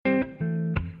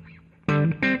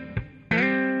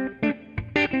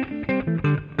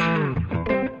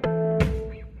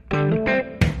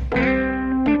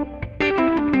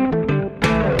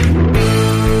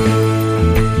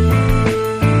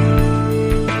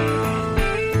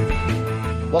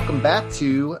welcome back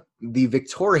to the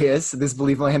victorious This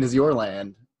Believe Land is Your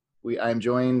Land. I'm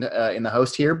joined in the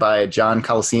host here by John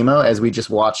Colosimo as we just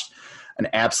watched an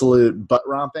absolute butt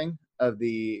romping of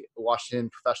the Washington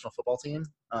professional football team.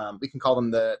 We can call them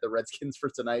the Redskins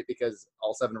for tonight because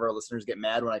all 7 of our listeners get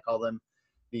mad when I call them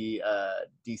the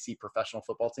DC professional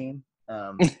football team.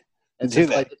 It's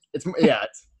just like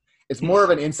it's more of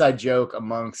an inside joke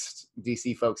amongst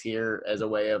DC folks here as a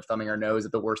way of thumbing our nose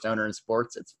at the worst owner in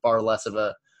sports. It's far less of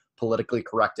a politically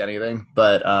correct anything,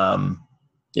 but I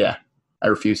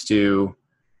refuse to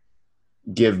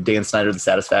give Dan Snyder the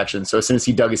satisfaction. So as soon as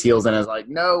he dug his heels in and was like,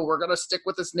 no, we're going to stick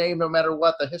with this name no matter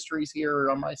what, the history's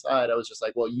here on my side, I was just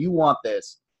like, well, you want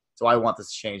this, so I want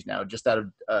this to change now, just out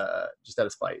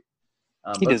of spite.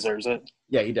 He deserves it.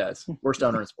 Yeah, he does. Worst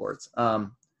owner in sports.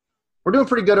 We're doing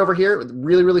pretty good over here.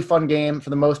 Really, really fun game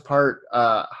for the most part.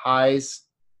 Highs,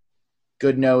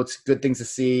 good notes, good things to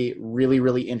see. Really,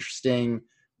 really interesting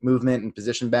movement and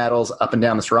position battles up and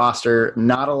down this roster.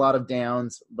 Not a lot of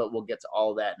downs, but we'll get to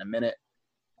all of that in a minute.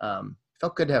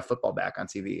 Felt good to have football back on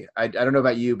TV. I don't know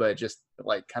about you, but just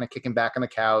like kind of kicking back on the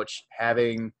couch,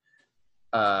 having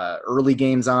early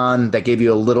games on that gave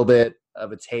you a little bit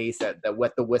of a taste that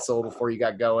wet the whistle before you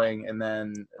got going, and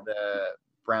then the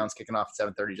Browns kicking off at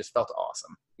 7:30 just felt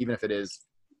awesome, even if it is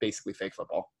basically fake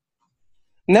football.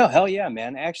 No, hell yeah,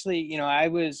 man. Actually, I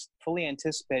was fully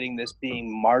anticipating this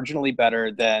being marginally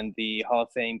better than the Hall of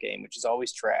Fame game, which is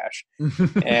always trash.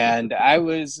 And I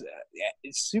was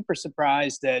super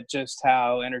surprised at just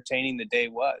how entertaining the day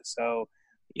was. So,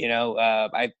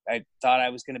 I thought I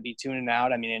was going to be tuning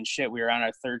out. I mean, and shit, we were on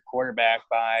our third quarterback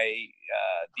by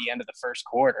the end of the first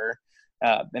quarter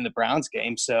in the Browns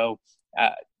game. So,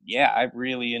 I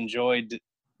really enjoyed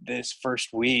this first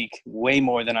week way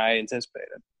more than I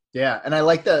anticipated. Yeah, and I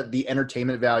like the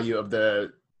entertainment value of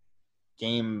the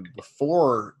game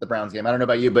before the Browns game. I don't know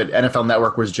about you, but NFL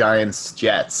Network was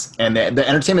Giants-Jets. And the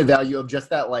entertainment value of just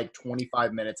that,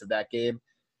 25 minutes of that game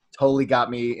totally got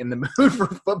me in the mood for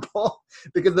football,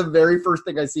 because the very first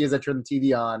thing I see as I turn the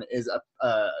TV on is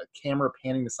a camera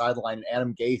panning the sideline and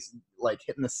Adam Gase,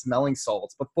 hitting the smelling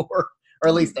salts before – or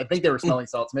at least I think they were smelling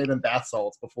salts, maybe bath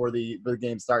salts before the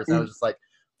game starts. And I was just like,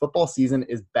 football season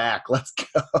is back. Let's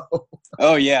go.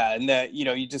 Oh, yeah. And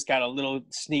you just got a little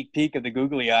sneak peek of the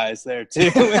googly eyes there,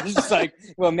 too. It's just like,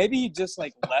 well, maybe he just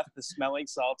left the smelling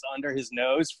salts under his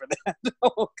nose for that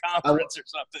whole conference or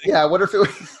something. Yeah, I wonder if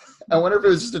it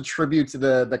was just a tribute to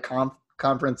the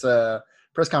conference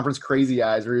press conference crazy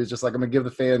eyes, where he was just like, I'm going to give the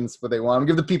fans what they want. I'm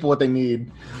going to give the people what they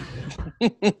need.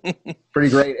 Pretty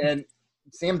great. And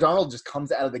Sam Darnold just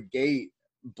comes out of the gate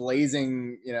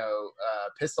blazing,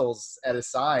 pistols at his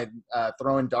side,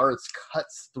 throwing darts,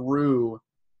 cuts through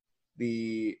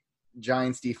the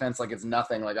Giants defense like it's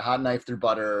nothing, like a hot knife through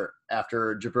butter,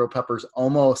 after Jabril Peppers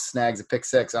almost snags a pick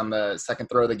six on the second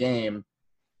throw of the game.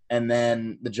 And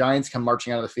then the Giants come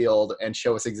marching out of the field and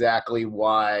show us exactly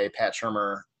why Pat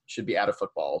Shurmur should be out of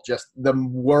football. Just the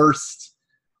worst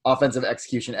offensive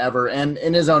execution ever. And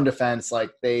in his own defense,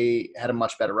 they had a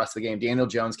much better rest of the game. Daniel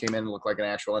Jones came in and looked like an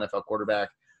actual NFL quarterback,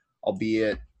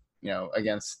 albeit,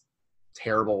 against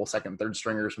terrible second and third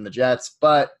stringers from the Jets.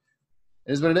 But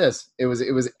it is what it is. It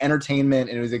was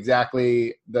entertainment, and it was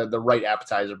exactly the right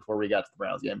appetizer before we got to the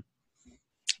Browns game.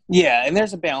 Yeah, and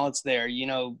there's a balance there,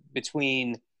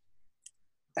 between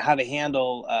how to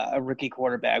handle a rookie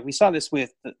quarterback. We saw this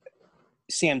with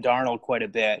Sam Darnold quite a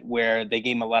bit, where they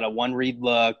gave him a lot of one-read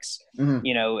looks,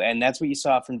 and that's what you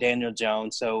saw from Daniel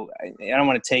Jones. So I don't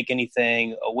want to take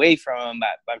anything away from him.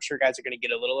 I'm sure guys are going to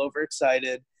get a little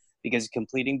overexcited because he's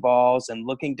completing balls and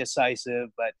looking decisive.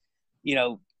 But,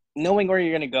 knowing where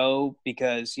you're going to go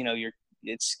because,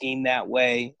 it's schemed that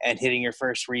way, and hitting your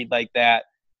first read like that,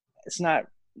 it's not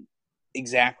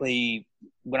exactly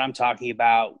what I'm talking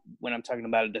about when I'm talking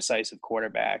about a decisive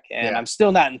quarterback. And I'm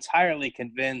still not entirely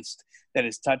convinced that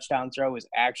his touchdown throw is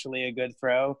actually a good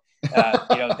throw.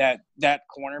 That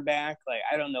cornerback,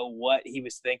 I don't know what he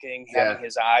was thinking, having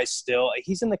his eyes still.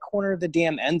 He's in the corner of the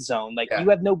damn end zone. You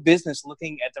have no business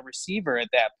looking at the receiver at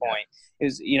that point.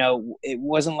 It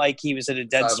wasn't like he was at a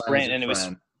dead sprint and it was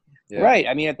 – right.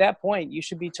 I mean, at that point, you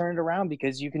should be turned around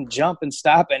because you can jump and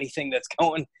stop anything that's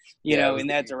going, in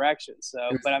that direction. So,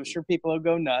 but I'm sure people will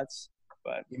go nuts.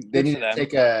 But they needed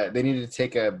to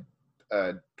take a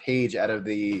page out of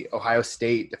the Ohio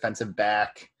State defensive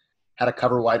back, how to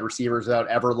cover wide receivers without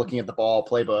ever looking at the ball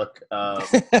playbook.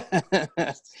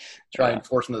 Try and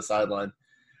force them to the sideline.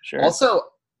 Sure. Also,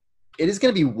 it is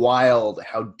going to be wild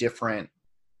how different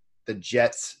the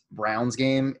Jets-Browns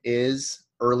game is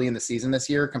early in the season this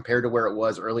year compared to where it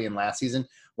was early in last season.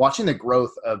 watching the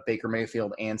growth of Baker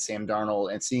Mayfield and Sam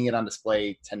Darnold and seeing it on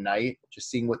display tonight,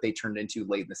 just seeing what they turned into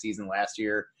late in the season last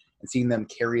year and seeing them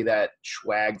carry that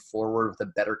swag forward with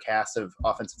a better cast of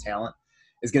offensive talent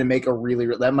is going to make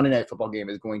that Monday Night Football game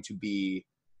is going to be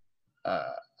a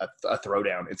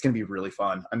throwdown. It's going to be really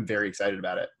fun. I'm very excited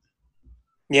about it.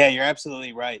 Yeah, you're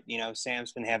absolutely right.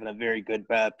 Sam's been having a very good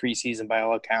preseason by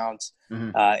all accounts.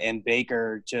 Mm-hmm. And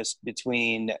Baker, just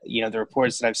between, the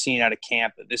reports that I've seen out of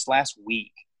camp this last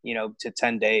week, to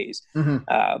 10 days,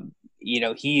 Mm-hmm.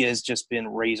 He has just been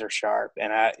razor sharp.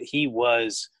 And he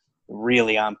was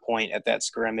really on point at that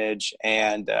scrimmage.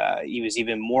 And he was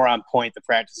even more on point the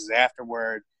practices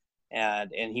afterward.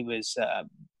 And he was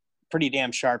pretty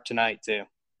damn sharp tonight, too.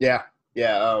 Yeah.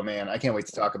 Yeah. Oh, man. I can't wait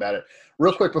to talk about it.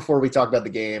 Real quick before we talk about the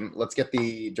game, let's get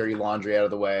the dirty laundry out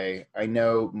of the way. I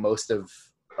know most of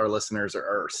our listeners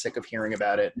are sick of hearing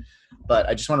about it, but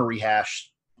I just want to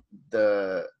rehash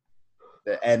the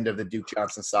end of the Duke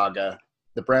Johnson saga.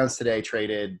 The Browns today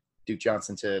traded Duke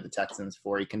Johnson to the Texans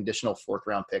for a conditional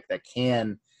 4th-round pick that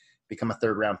can become a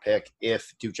 3rd-round pick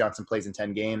if Duke Johnson plays in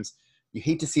 10 games. You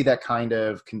hate to see that kind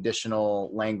of conditional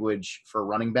language for a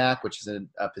running back, which is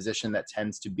a position that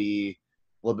tends to be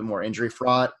a little bit more injury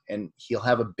fraught, and he'll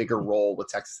have a bigger role with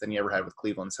Texas than he ever had with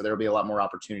Cleveland. So there'll be a lot more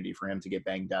opportunity for him to get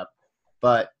banged up.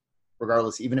 But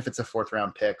regardless, even if it's a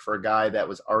 4th-round pick for a guy that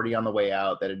was already on the way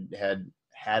out, that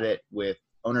had it with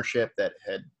ownership, that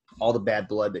had all the bad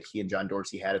blood that he and John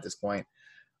Dorsey had at this point,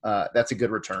 that's a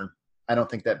good return. I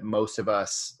don't think that most of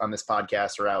us on this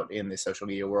podcast or out in the social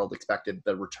media world expected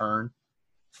the return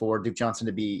for Duke Johnson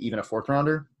to be even a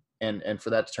 4th-rounder, and for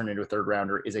that to turn into a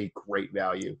 3rd-rounder is a great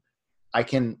value. I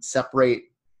can separate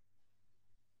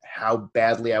how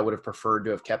badly I would have preferred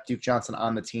to have kept Duke Johnson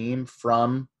on the team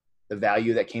from the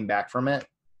value that came back from it.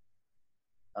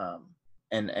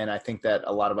 And I think that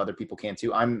a lot of other people can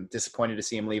too. I'm disappointed to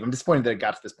see him leave. I'm disappointed that it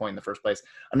got to this point in the first place.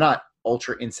 I'm not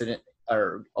ultra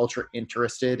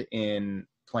interested in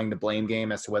playing the blame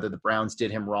game as to whether the Browns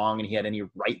did him wrong and he had any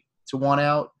right to want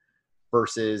out,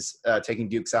 versus taking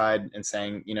Duke's side and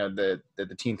saying, the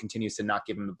team continues to not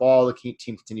give him the ball. The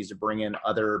team continues to bring in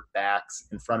other backs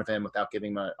in front of him without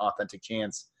giving him an authentic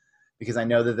chance, because I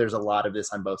know that there's a lot of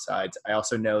this on both sides. I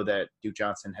also know that Duke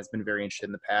Johnson has been very interested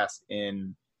in the past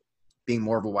in being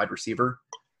more of a wide receiver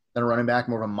than a running back,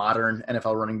 more of a modern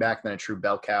NFL running back than a true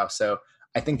bell cow. So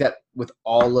I think that with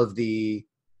all of the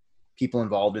people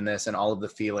involved in this and all of the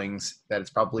feelings, that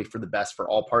it's probably for the best for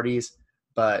all parties.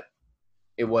 But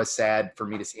it was sad for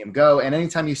me to see him go. And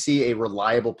anytime you see a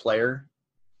reliable player,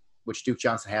 which Duke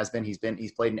Johnson has been, he's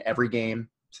played in every game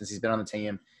since he's been on the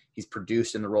team. He's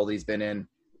produced in the role that he's been in.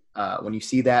 When you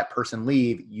see that person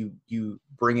leave, you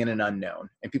bring in an unknown,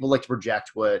 and people like to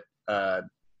project what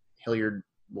Hilliard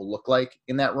will look like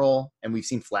in that role. And we've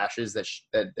seen flashes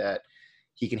that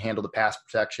he can handle the pass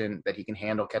protection, that he can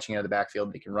handle catching out of the backfield,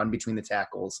 that he can run between the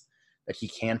tackles, that he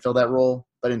can fill that role.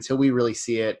 But until we really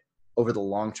see it over the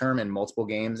long term in multiple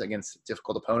games against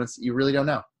difficult opponents, you really don't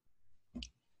know.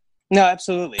 No,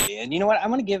 absolutely. And you know what? I'm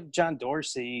going to give John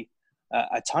Dorsey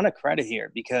a ton of credit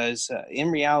here, because in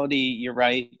reality, you're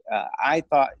right. I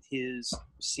thought his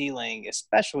ceiling,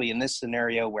 especially in this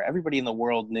scenario where everybody in the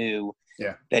world knew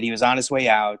that he was on his way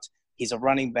out, he's a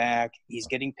running back, he's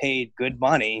getting paid good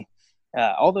money.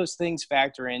 All those things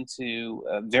factor into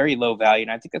very low value.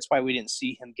 And I think that's why we didn't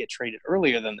see him get traded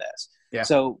earlier than this. Yeah.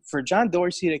 So for John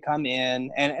Dorsey to come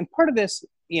in, and part of this,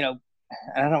 I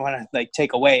don't want to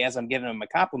take away as I'm giving him a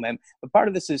compliment, but part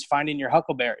of this is finding your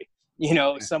huckleberry,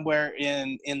 somewhere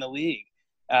in the league.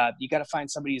 You got to find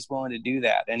somebody who's willing to do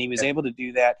that. And he was able to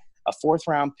do that. A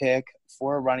 4th-round pick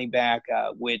for a running back,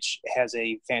 which has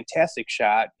a fantastic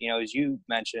shot. As you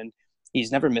mentioned,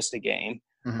 he's never missed a game.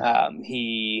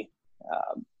 Mm-hmm.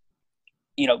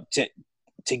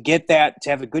 To get that, to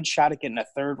have a good shot at getting a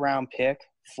 3rd-round pick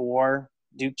for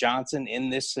Duke Johnson in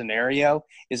this scenario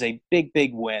is a big,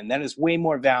 big win. That is way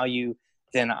more value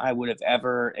than I would have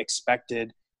ever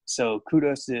expected. So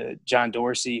kudos to John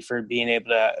Dorsey for being able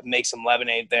to make some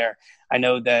lemonade there. I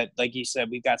know that, like you said,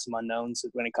 we've got some unknowns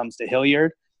when it comes to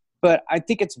Hilliard, but I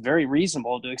think it's very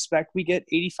reasonable to expect we get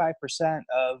 85%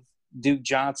 of Duke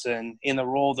Johnson in the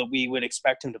role that we would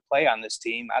expect him to play on this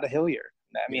team out of Hilliard.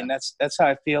 I mean, that's how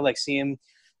I feel like seeing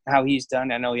how he's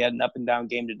done. I know he had an up and down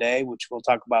game today, which we'll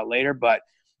talk about later, but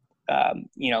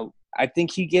I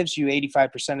think he gives you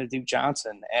 85% of Duke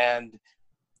Johnson. And,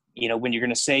 when you're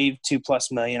going to save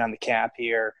 $2+ million on the cap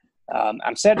here,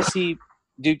 I'm sad to see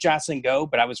Duke Johnson go,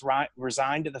 but I was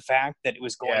resigned to the fact that it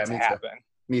was going to happen.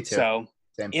 Me too. So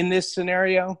in this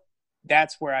scenario,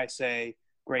 that's where I say,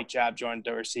 great job, John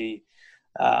Dorsey,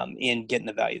 in getting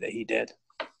the value that he did.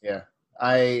 Yeah.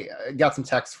 I got some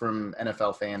texts from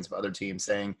NFL fans of other teams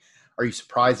saying, are you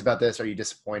surprised about this? Are you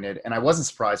disappointed? And I wasn't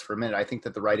surprised for a minute. I think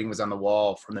that the writing was on the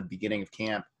wall from the beginning of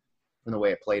camp, from the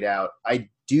way it played out. I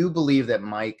do believe that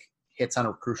Mike hits on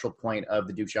a crucial point of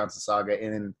the Duke Johnson saga,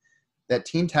 in that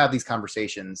teams have these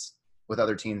conversations with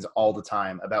other teams all the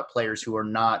time about players who are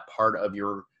not part of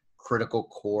your critical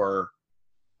core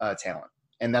talent.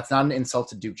 And that's not an insult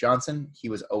to Duke Johnson. He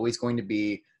was always going to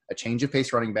be a change of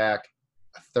pace running back,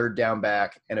 a third down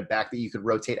back, and a back that you could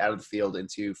rotate out of the field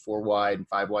into 4 wide and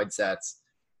 5 wide sets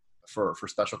for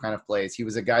special kind of plays. He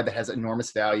was a guy that has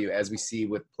enormous value, as we see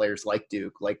with players like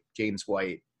Duke, like James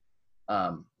White,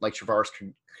 like Travaris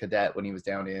Cadet when he was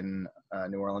down in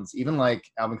New Orleans, even like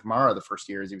Alvin Kamara the first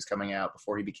year as he was coming out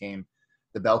before he became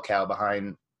the bell cow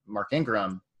behind Mark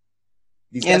Ingram.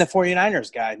 And the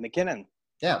 49ers guy, McKinnon.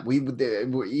 Yeah,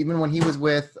 even when he was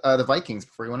with the Vikings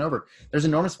before he went over, there's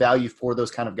enormous value for those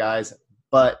kind of guys,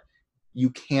 but you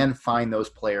can find those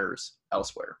players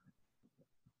elsewhere.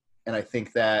 And I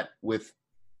think that with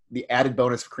the added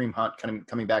bonus of Kareem Hunt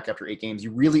coming back after 8 games,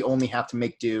 you really only have to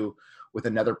make do with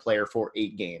another player for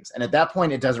 8 games. And at that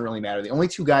point, it doesn't really matter. The only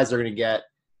 2 guys that are going to get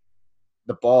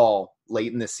the ball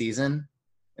late in the season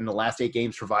in the last 8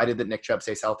 games, provided that Nick Chubb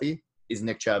stays healthy, is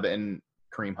Nick Chubb and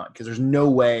Kareem Hunt. Because there's no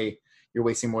way you're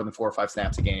wasting more than 4 or 5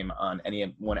 snaps a game on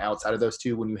anyone outside of those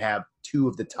 2 when you have 2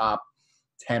 of the top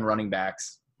 10 running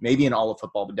backs, maybe in all of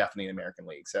football, but definitely in the American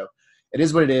League. So it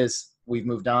is what it is. We've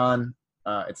moved on.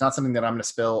 It's not something that I'm going to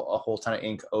spill a whole ton of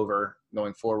ink over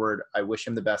going forward. I wish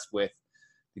him the best with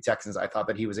the Texans. I thought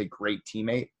that he was a great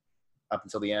teammate up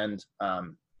until the end.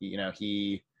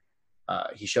 He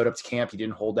showed up to camp. He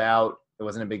didn't hold out. It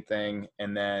wasn't a big thing.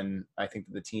 And then I think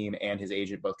that the team and his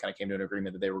agent both kind of came to an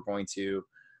agreement that they were going to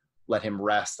let him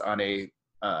rest on a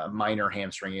minor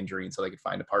hamstring injury until they could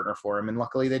find a partner for him. And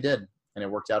luckily they did. And it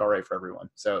worked out all right for everyone.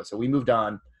 So we moved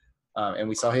on. And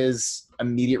we saw his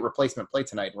immediate replacement play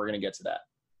tonight, and we're going to get to that.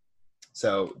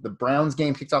 So the Browns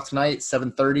game kicked off tonight,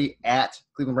 7:30 at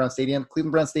Cleveland Brown Stadium.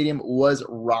 Cleveland Brown Stadium was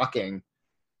rocking.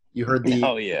 You heard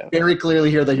very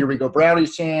clearly hear the "Here we go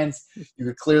Brownies" chants. You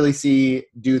could clearly see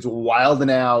dudes wilding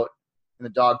out in the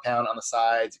dog pound on the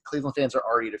sides. Cleveland fans are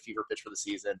already at a fever pitch for the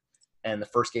season, and the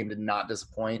first game did not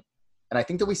disappoint. And I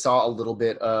think that we saw a little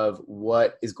bit of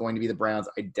what is going to be the Browns'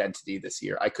 identity this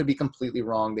year. I could be completely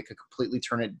wrong. They could completely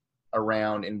turn it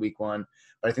around in week 1,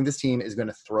 but I think this team is going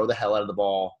to throw the hell out of the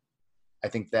ball. I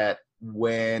think that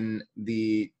when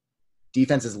the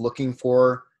defense is looking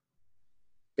for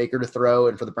Baker to throw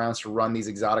and for the Browns to run these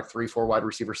exotic 3-4 wide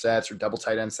receiver sets or double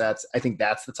tight end sets, I think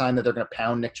that's the time that they're going to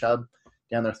pound Nick Chubb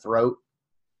down their throat.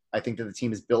 I think that the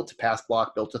team is built to pass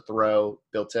block, built to throw,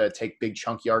 built to take big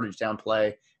chunk yardage down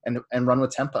play and run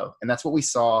with tempo. And that's what we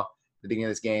saw the beginning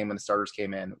of this game when the starters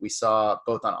came in. We saw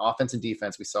both on offense and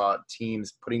defense, we saw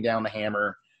teams putting down the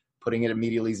hammer, putting it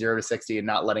immediately 0-60 and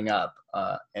not letting up.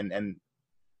 And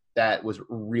that was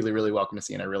really, really welcome to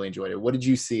see, and I really enjoyed it. What did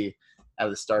you see out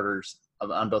of the starters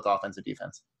on both offense and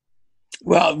defense?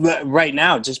 Well, right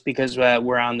now, just because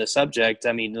we're on the subject,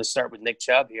 I mean, let's start with Nick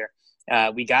Chubb here.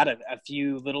 We got a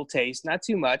few little tastes, not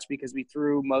too much because we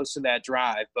threw most of that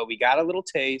drive, but we got a little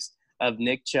taste of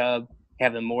Nick Chubb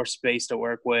having more space to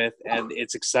work with, and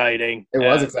it's exciting. It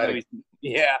was exciting.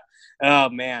 Yeah. Oh,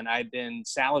 man, I've been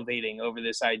salivating over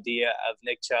this idea of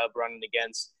Nick Chubb running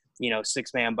against,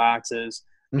 6-man boxes,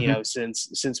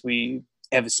 since we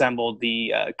have assembled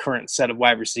the current set of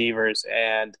wide receivers.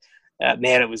 And,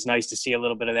 man, it was nice to see a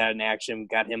little bit of that in action. We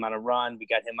got him on a run. We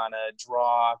got him on a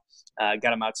draw.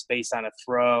 Got him out space on a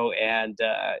throw. And,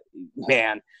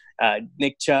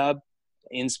 Nick Chubb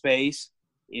in space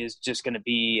is just going to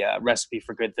be a recipe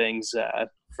for good things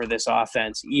for this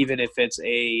offense, even if it's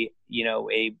a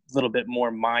little bit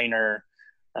more minor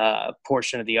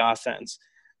portion of the offense.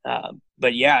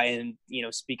 But yeah, and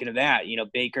speaking of that,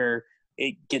 Baker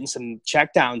getting some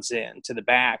checkdowns in to the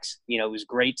backs. It was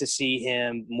great to see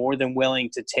him more than willing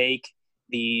to take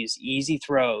these easy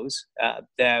throws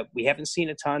that we haven't seen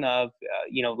a ton of,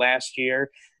 last year,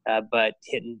 but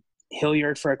hitting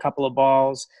Hilliard for a couple of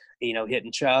balls,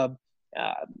 hitting Chubb.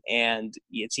 And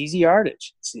it's easy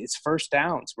yardage. It's first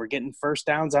downs. We're getting first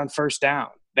downs on first down.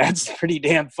 That's pretty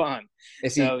damn fun.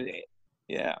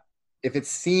 Yeah. If it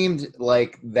seemed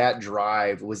like that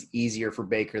drive was easier for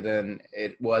Baker than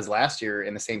it was last year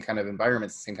in the same kind of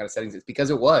environments, the same kind of settings, it's because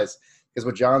it was. Because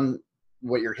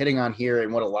what you're hitting on here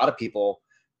and what a lot of people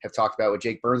have talked about, what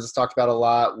Jake Burns has talked about a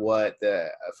lot, what the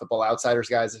Football Outsiders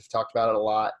guys have talked about it a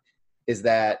lot, is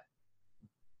that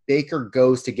Baker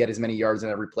goes to get as many yards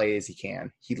in every play as he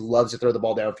can. He loves to throw the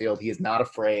ball downfield. He is not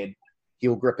afraid. He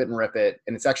will grip it and rip it.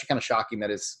 And it's actually kind of shocking that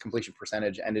his completion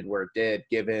percentage ended where it did,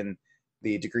 given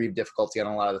the degree of difficulty on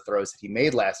a lot of the throws that he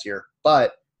made last year.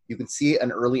 But you can see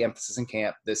an early emphasis in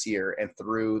camp this year and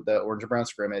through the orange and brown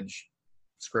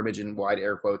scrimmage in wide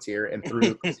air quotes here, and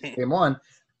through game one,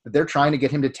 that they're trying to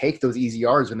get him to take those easy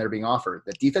yards when they're being offered.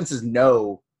 The defenses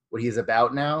know what he is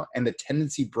about now, and the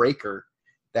tendency breaker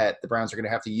that the Browns are going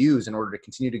to have to use in order to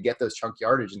continue to get those chunk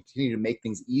yardage and continue to make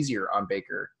things easier on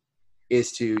Baker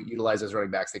is to utilize those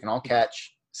running backs. They can all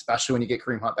catch, especially when you get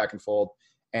Kareem Hunt back in fold.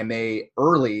 And they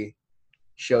early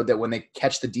showed that when they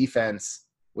catch the defense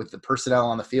with the personnel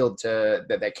on the field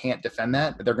that can't defend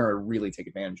that they're going to really take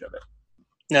advantage of it.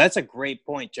 No, that's a great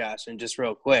point, Josh. And just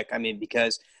real quick, I mean,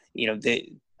 because,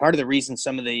 part of the reason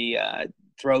some of the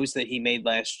throws that he made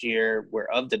last year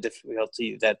were of the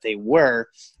difficulty that they were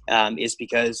is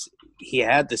because he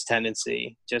had this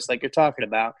tendency, just like you're talking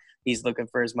about. He's looking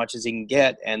for as much as he can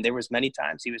get. And there was many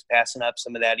times he was passing up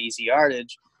some of that easy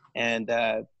yardage. And,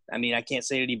 I can't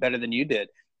say any better than you did.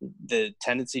 The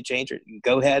tendency changer,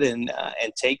 go ahead and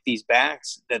take these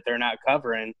backs that they're not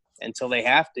covering until they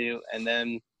have to, and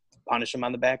then punish them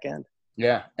on the back end.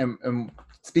 Yeah. And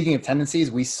speaking of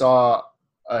tendencies, we saw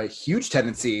a huge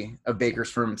tendency of Baker's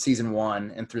from season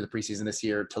one and through the preseason this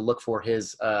year to look for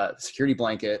his security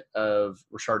blanket of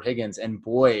Rashard Higgins. And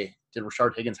boy, did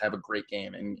Rashard Higgins have a great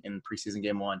game in preseason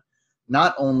game one.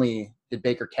 Not only did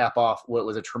Baker cap off what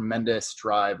was a tremendous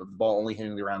drive of the ball only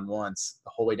hitting the ground once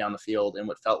the whole way down the field in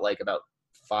what felt like about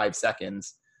 5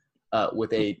 seconds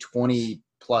with a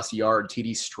 20-plus yard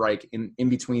TD strike in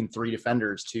between 3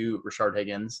 defenders to Rashard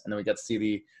Higgins. And then we got to see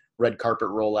the red carpet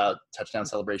rollout touchdown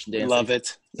celebration dance. Love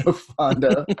it. So fun.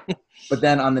 But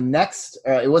then on the next,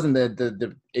 it wasn't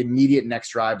the immediate next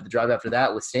drive, but the drive after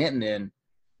that with Stanton in,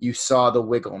 you saw the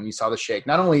wiggle and you saw the shake.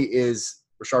 Not only is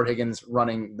Rashard Higgins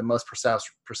running the most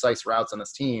precise routes on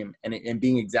this team and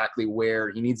being exactly where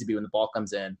he needs to be when the ball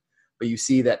comes in, but you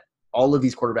see that all of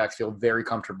these quarterbacks feel very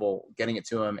comfortable getting it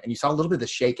to him. And you saw a little bit of the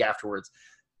shake afterwards.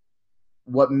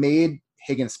 What made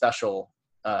Higgins special,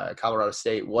 Colorado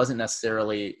State, wasn't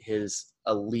necessarily his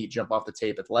elite jump off the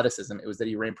tape athleticism. It was that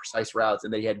he ran precise routes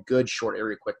and that he had good short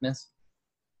area quickness,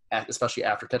 especially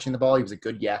after catching the ball. He was a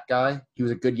good yak guy. He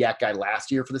was a good yak guy last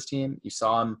year for this team. You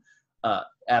saw him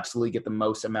absolutely get the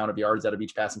most amount of yards out of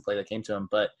each passing play that came to him.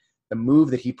 But the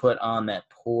move that he put on that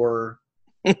poor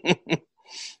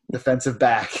defensive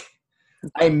back,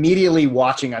 I immediately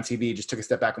watching on TV just took a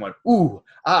step back and went, ooh,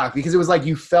 because it was like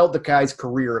you felt the guy's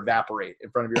career evaporate in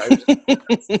front of your eyes.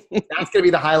 That's going to be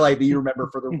the highlight that you remember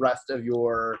for the rest of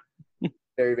your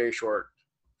very, very short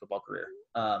football career.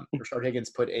 Rashard Higgins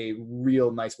put a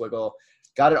real nice wiggle,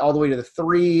 got it all the way to the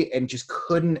 3 and just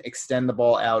couldn't extend the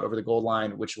ball out over the goal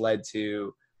line, which led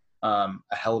to a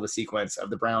hell of a sequence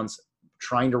of the Browns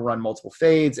trying to run multiple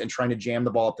fades and trying to jam the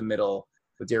ball up the middle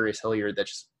with Darius Hilliard that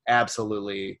just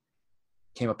absolutely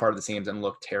came apart of the seams and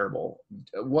looked terrible.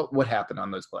 What happened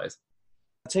on those plays?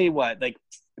 I'll tell you what,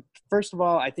 first of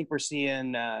all, I think we're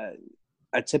seeing a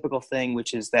typical thing,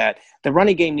 which is that the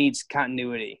running game needs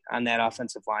continuity on that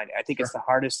offensive line. I think it's the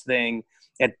hardest thing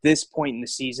at this point in the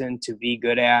season to be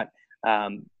good at,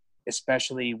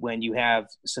 especially when you have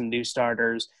some new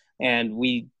starters and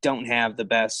we don't have the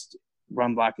best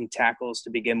run blocking tackles to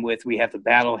begin with. We have the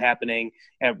battle happening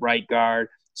at right guard.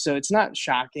 So it's not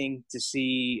shocking to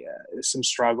see some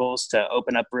struggles to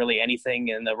open up really anything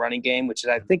in the running game, which is,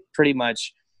 I think, pretty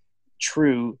much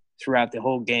true throughout the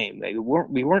whole game.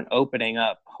 We weren't opening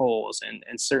up holes.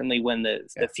 And certainly when the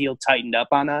field tightened up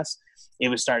on us, it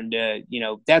was starting to,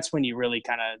 that's when you really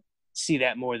kind of see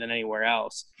that more than anywhere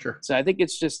else. Sure. So I think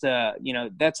it's just,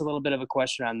 that's a little bit of a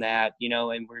question on that,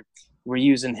 and we're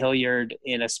using Hilliard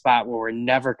in a spot where we're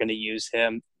never going to use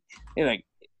him.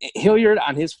 Hilliard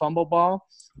on his fumble ball,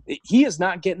 he is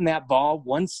not getting that ball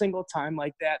one single time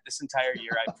like that this entire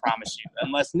year, I promise you.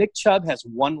 Unless Nick Chubb has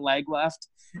one leg left,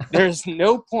 there's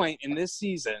no point in this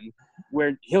season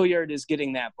where Hilliard is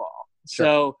getting that ball.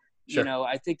 Sure. So,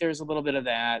 I think there's a little bit of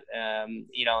that, and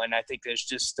I think there's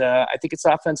just I think it's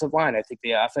offensive line. I think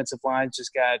the offensive line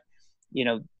just got,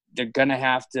 they're going to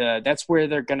have to – that's where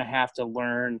they're going to have to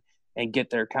learn and get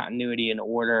their continuity in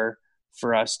order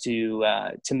for us to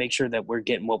make sure that we're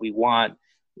getting what we want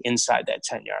inside that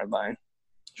 10-yard line.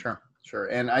 Sure.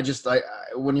 And I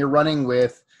when you're running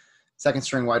with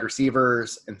second-string wide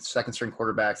receivers and second-string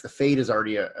quarterbacks, the fade is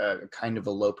already a kind of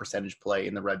a low percentage play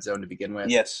in the red zone to begin with.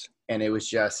 Yes. And it was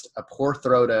just a poor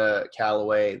throw to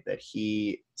Callaway that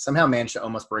he somehow managed to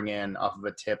almost bring in off of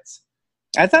a tipped.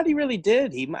 I thought he really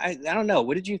did. I don't know.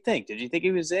 What did you think? Did you think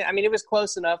he was in? I mean, it was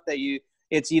close enough that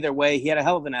it's either way. He had a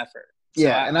hell of an effort. So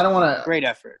and I don't want to – great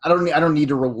effort. I don't need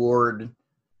to reward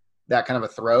that kind of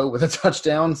a throw with a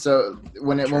touchdown. So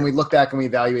when we look back and we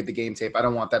evaluate the game tape, I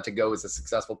don't want that to go as a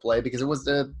successful play because it was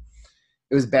a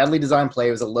badly designed play.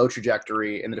 It was a low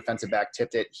trajectory, and the defensive back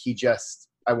tipped it.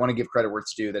 I want to give credit where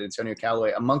it's due that Antonio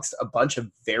Callaway, amongst a bunch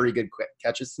of very good quick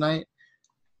catches tonight,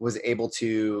 was able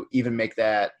to even make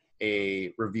that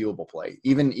a reviewable play,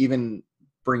 even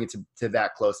bring it to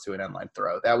that close to an end line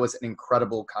throw. That was an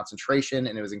incredible concentration,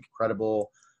 and it was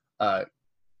incredible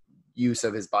use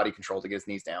of his body control to get his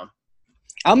knees down.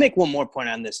 I'll make one more point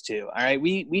on this too. All right,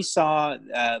 we saw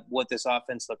what this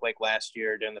offense looked like last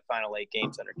year during the final 8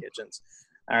 games under Kitchens.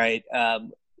 All right,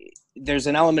 there's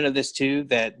an element of this too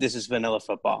that this is vanilla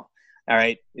football. All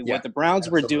right, Yeah, what the Browns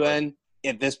absolutely. were doing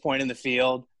at this point in the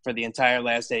field for the entire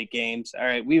last 8 games. All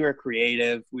right, we were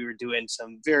creative. We were doing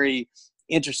some very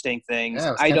interesting things.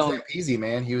 Yeah, it was easy,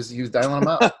 man. He was dialing them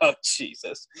up. Oh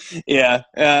Jesus, yeah.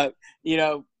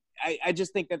 I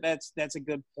just think that's a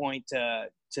good point to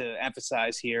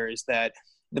emphasize here is that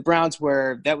the Browns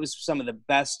that was some of the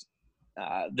best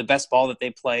ball that they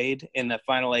played in the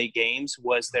final 8 games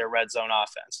was their red zone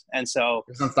offense, and so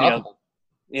It was unstoppable.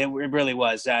 It really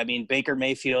was. I mean, Baker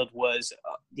Mayfield was,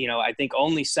 I think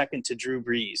only second to Drew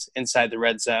Brees inside the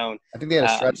red zone. I think they had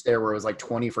a stretch there where it was like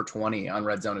 20 for 20 on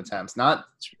red zone attempts, not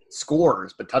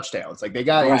scores, but touchdowns. Like they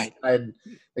got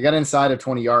inside of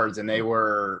 20 yards and they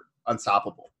were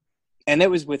unstoppable. And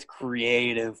it was with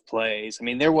creative plays. I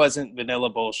mean, there wasn't vanilla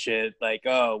bullshit like,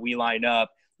 oh, we line up.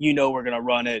 We're going to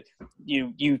run it.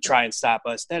 You try and stop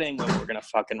us. That ain't what we're going to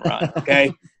fucking run,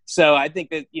 okay? So I think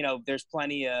that, there's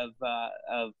plenty of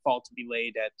fault to be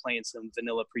laid at playing some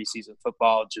vanilla preseason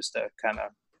football just to kind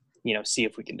of, see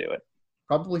if we can do it.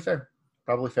 Probably fair.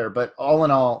 But all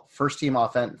in all, first team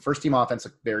offense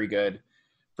looked very good.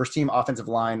 First team offensive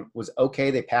line was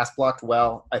okay. They pass blocked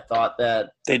well. I thought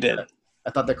that they did. I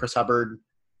thought that Chris Hubbard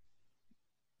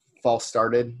false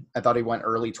started. I thought he went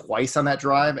early twice on that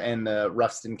drive, and the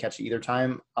refs didn't catch it either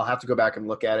time. I'll have to go back and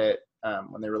look at it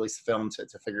when they release the film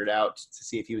to figure it out, to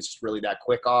see if he was just really that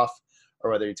quick off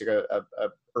or whether he took a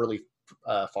early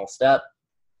false step.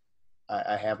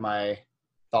 I have my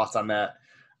thoughts on that.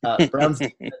 Browns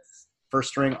defense, first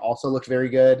string also looked very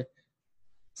good.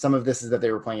 Some of this is that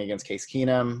they were playing against Case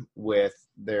Keenum with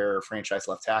their franchise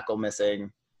left tackle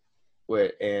missing.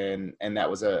 And that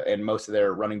was and most of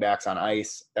their running backs on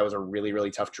ice. That was a really, really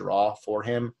tough draw for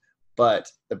him. But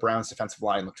the Browns defensive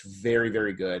line looked very,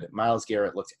 very good. Myles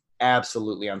Garrett looked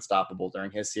absolutely unstoppable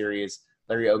during his series.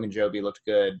 Larry Ogunjobi looked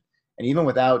good. And even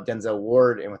without Denzel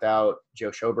Ward and without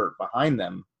Joe Schobert behind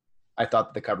them, I thought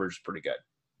that the coverage was pretty good.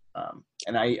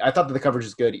 And I thought that the coverage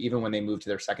was good even when they moved to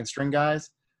their second string guys.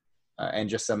 And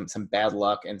just some bad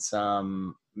luck and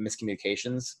some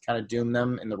miscommunications kind of doomed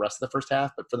them in the rest of the first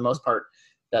half. But for the most part,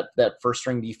 that first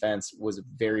string defense was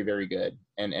very, very good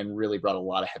and really brought a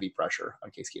lot of heavy pressure on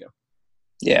Case Keenum.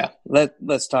 Yeah,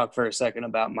 let's talk for a second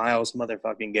about Myles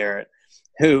motherfucking Garrett,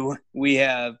 who we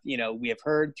have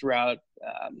heard throughout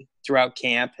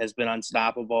camp has been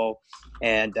unstoppable,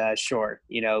 and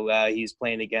he's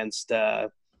playing against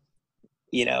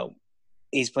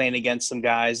he's playing against some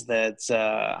guys that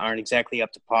aren't exactly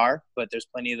up to par, but there's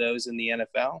plenty of those in the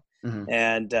NFL. Mm-hmm.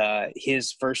 And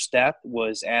his first step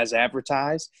was as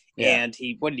advertised. Yeah. And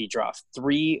what did he draw?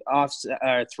 3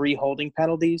 holding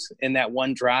penalties in that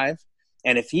one drive.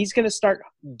 And if he's going to start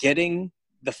getting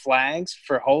the flags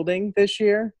for holding this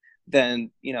year,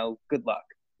 then, good luck.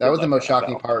 That was the most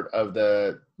shocking part of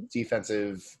the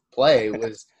defensive play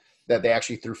was that they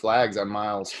actually threw flags on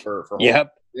Myles for holding.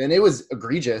 Yep. And it was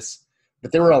egregious.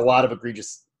 But there were a lot of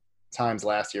egregious times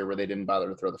last year where they didn't bother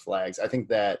to throw the flags. I think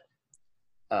that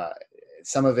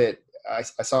some of it I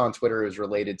saw on Twitter is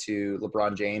related to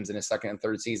LeBron James in his second and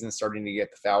third season starting to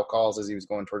get the foul calls as he was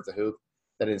going towards the hoop,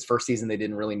 that in his first season they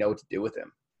didn't really know what to do with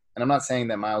him. And I'm not saying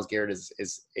that Myles Garrett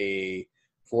is a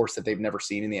force that they've never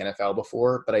seen in the NFL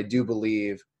before, but I do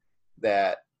believe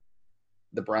that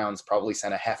the Browns probably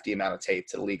sent a hefty amount of tape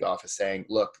to the league office saying,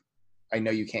 look, I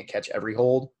know you can't catch every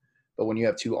hold, but when you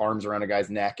have 2 arms around a guy's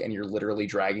neck and you're literally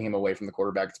dragging him away from the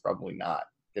quarterback, it's probably not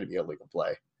going to be a legal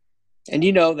play. And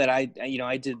that I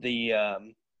did the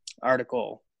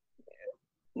article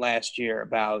last year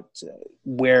about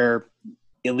where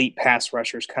elite pass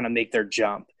rushers kind of make their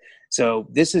jump. So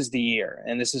this is the year,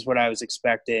 and this is what I was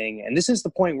expecting. And this is the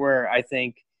point where I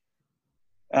think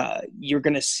you're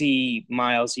going to see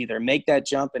Myles either make that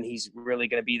jump and he's really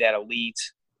going to be that elite,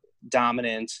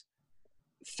 dominant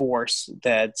force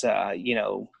that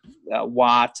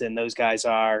Watt and those guys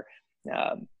are,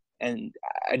 and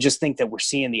I just think that we're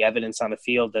seeing the evidence on the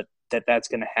field that that's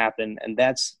going to happen, and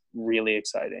that's really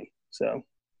exciting. So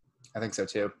I think so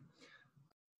too.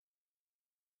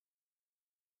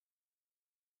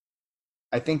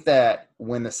 I think that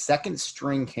when the second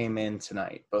string came in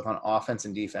tonight, both on offense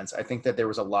and defense, I think that there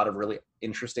was a lot of really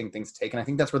interesting things taken. I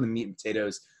think that's where the meat and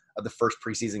potatoes of the first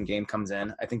preseason game comes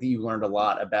in. I think that you learned a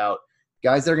lot about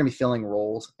guys that are going to be filling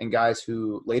roles and guys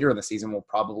who later in the season will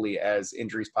probably, as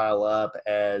injuries pile up,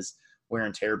 as wear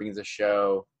and tear begins to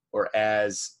show, or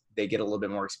as they get a little bit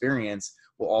more experience,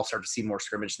 we'll all start to see more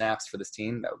scrimmage snaps for this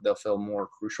team. That they'll fill more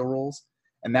crucial roles.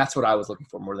 And that's what I was looking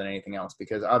for more than anything else,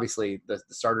 because obviously the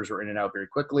starters were in and out very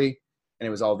quickly, and it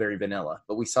was all very vanilla.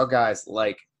 But we saw guys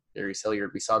like Darius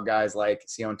Hilliard. We saw guys like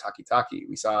Sion Takitaki.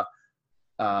 We saw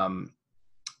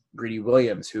Greedy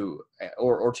Williams,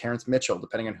 or Terrence Mitchell,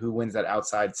 depending on who wins that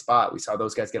outside spot. We saw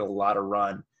those guys get a lot of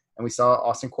run. And we saw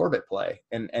Austin Corbett play.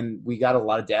 And we got a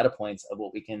lot of data points of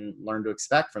what we can learn to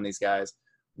expect from these guys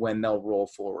when they'll roll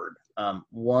forward.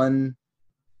 One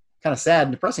kind of sad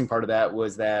and depressing part of that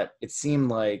was that it seemed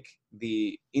like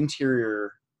the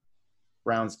interior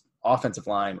Browns offensive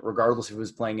line, regardless of who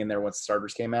was playing in there once the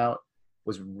starters came out,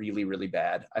 was really, really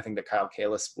bad. I think that Kyle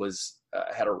Kalis was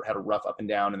had a rough up and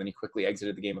down, and then he quickly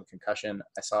exited the game with concussion.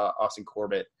 I saw Austin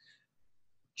Corbett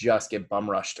just get bum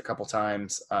rushed a couple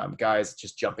times. Guys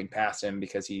just jumping past him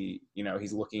because he's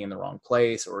looking in the wrong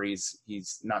place, or he's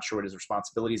not sure what his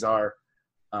responsibilities are.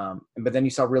 But then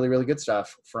you saw really, really good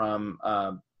stuff from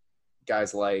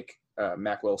guys like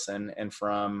Mac Wilson and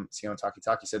from Sion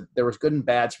Takitaki. So there was good and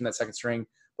bads from that second string,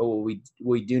 but what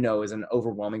we do know is an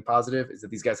overwhelming positive is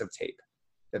that these guys have tape,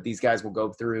 that these guys will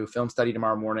go through film study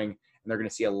tomorrow morning, and they're going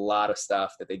to see a lot of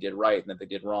stuff that they did right and that they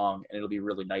did wrong, and it'll be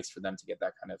really nice for them to get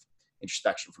that kind of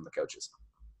introspection from the coaches.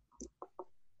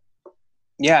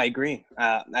 Yeah, I agree.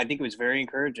 I think it was very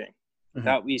encouraging. Mm-hmm.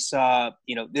 Thought we saw,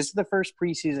 this is the first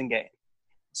preseason game.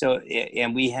 So,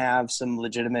 and we have some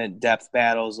legitimate depth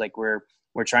battles. Like we're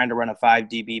trying to run a 5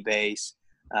 DB base,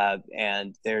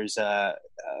 and there's a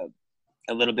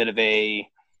little bit of a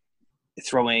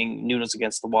throwing noodles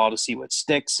against the wall to see what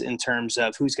sticks in terms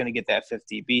of who's going to get that 5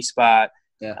 DB spot,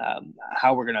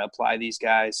 how we're going to apply these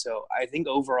guys. So I think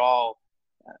overall,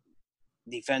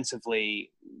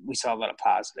 defensively, we saw a lot of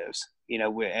positives.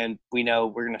 And we know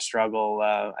we're going to struggle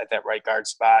at that right guard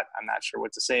spot. I'm not sure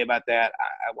what to say about that.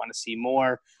 I want to see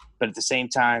more. But at the same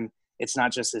time, it's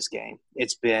not just this game.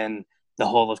 It's been the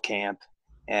whole of camp.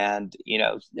 And,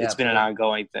 it's been an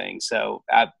ongoing thing. So,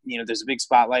 there's a big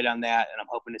spotlight on that, and I'm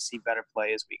hoping to see better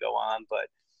play as we go on. But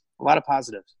a lot of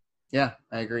positives. Yeah,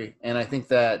 I agree. And I think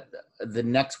that the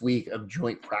next week of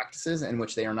joint practices in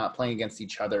which they are not playing against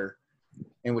each other,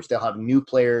 in which they'll have new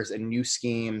players and new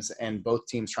schemes and both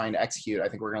teams trying to execute, I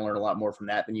think we're going to learn a lot more from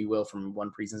that than you will from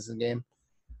one preseason game.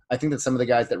 I think that some of the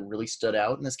guys that really stood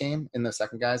out in this game, in the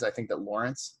second guys, I think that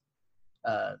Lawrence,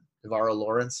 Devario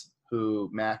Lawrence, who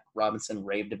Mac Robinson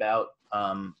raved about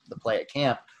the play at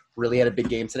camp, really had a big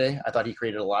game today. I thought he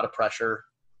created a lot of pressure,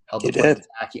 held the play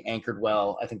attack, he anchored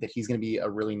well. I think that he's going to be a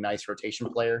really nice rotation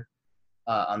player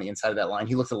on the inside of that line.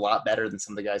 He looked a lot better than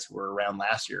some of the guys who were around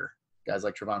last year. Guys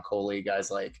like Trevon Coley, guys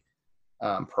like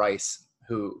Price,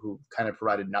 who kind of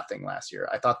provided nothing last year.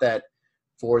 I thought that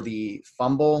for the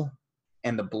fumble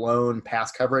and the blown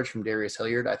pass coverage from Darius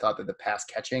Hilliard, I thought that the pass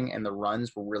catching and the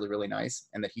runs were really, really nice,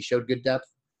 and that he showed good depth.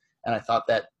 And I thought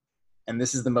that, and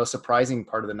this is the most surprising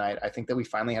part of the night, I think that we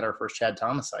finally had our first Chad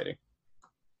Thomas sighting.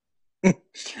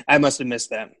 I must have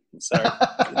missed that. Sorry.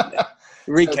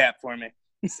 Recap for me.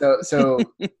 So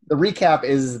the recap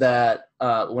is that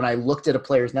when I looked at a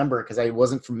player's number, because I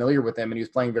wasn't familiar with him and he was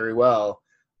playing very well,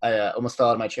 I almost fell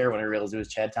out of my chair when I realized it was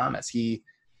Chad Thomas. He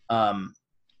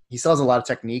still has a lot of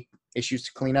technique issues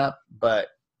to clean up, but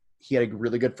he had a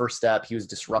really good first step. He was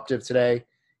disruptive today.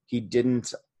 He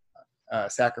didn't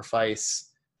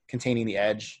sacrifice containing the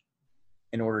edge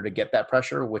in order to get that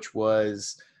pressure, which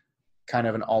was kind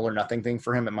of an all or nothing thing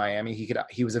for him at Miami.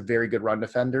 He was a very good run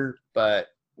defender, but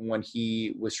when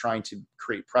he was trying to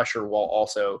create pressure while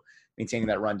also maintaining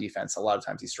that run defense, a lot of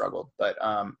times he struggled. But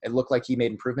it looked like he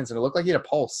made improvements, and it looked like he had a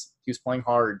pulse. He was playing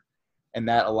hard, and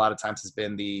that a lot of times has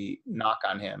been the knock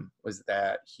on him, was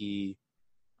that he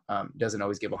doesn't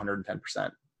always give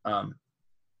 110%.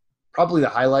 Probably the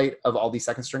highlight of all these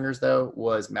second stringers, though,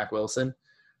 was Mac Wilson.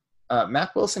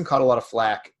 Mac Wilson caught a lot of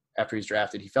flack after he was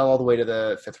drafted. He fell all the way to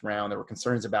the 5th round. There were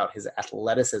concerns about his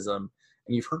athleticism.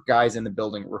 And you've heard guys in the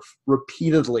building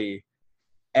repeatedly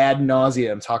ad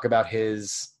nauseum talk about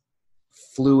his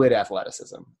fluid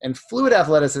athleticism. And fluid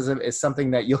athleticism is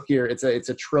something that you'll hear. It's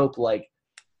a trope like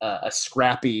a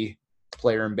scrappy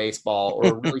player in baseball or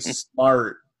a really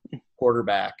smart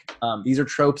quarterback. These are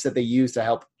tropes that they use to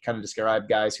help kind of describe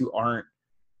guys who aren't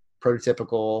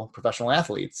prototypical professional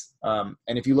athletes. And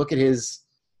if you look at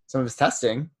some of his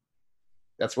testing,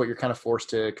 that's what you're kind of forced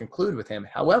to conclude with him.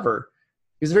 However,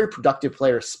 he was a very productive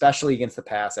player, especially against the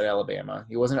pass at Alabama.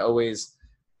 He wasn't always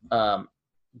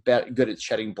good at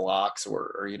shedding blocks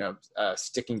or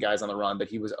sticking guys on the run, but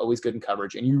he was always good in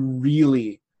coverage. And you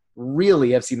really,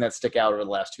 really have seen that stick out over the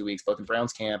last 2 weeks, both in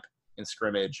Browns camp, in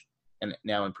scrimmage, and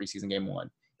now in preseason game 1.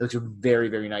 He looks very,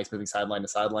 very nice moving sideline to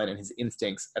sideline, and his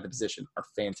instincts at the position are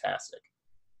fantastic.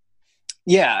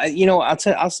 Yeah,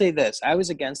 I'll say this. I was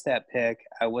against that pick.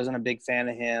 I wasn't a big fan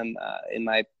of him in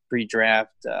my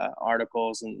pre-draft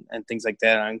articles and things like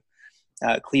that. I'm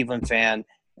a Cleveland fan.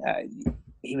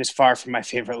 He was far from my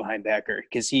favorite linebacker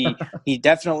because he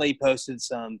definitely posted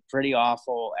some pretty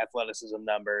awful athleticism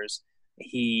numbers.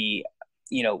 He,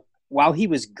 while he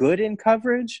was good in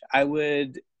coverage, I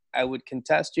would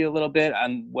contest you a little bit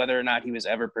on whether or not he was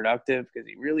ever productive because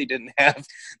he really didn't have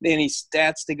any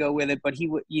stats to go with it. But he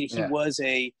was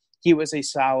a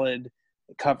solid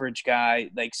coverage guy.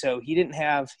 Like, so he didn't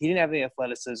have the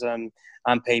athleticism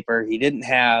on paper. He didn't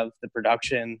have the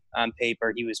production on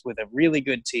paper. He was with a really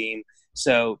good team.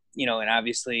 So, and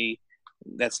obviously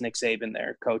that's Nick Saban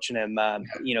there coaching him,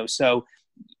 so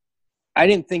I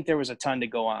didn't think there was a ton to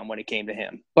go on when it came to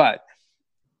him. But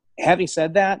having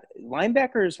said that,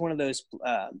 linebacker is one of those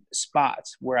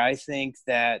spots where I think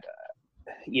that,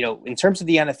 in terms of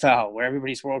the NFL, where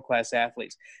everybody's world-class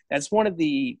athletes, that's one of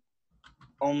the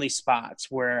only spots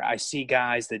where I see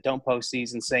guys that don't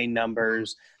postseason say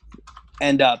numbers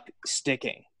end up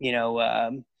sticking.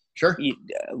 Sure.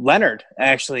 Leonard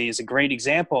actually is a great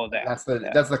example of that.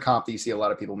 That's the comp that you see a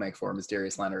lot of people make for him is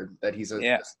Darius Leonard, that he's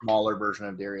a smaller version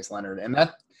of Darius Leonard. And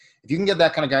that, if you can get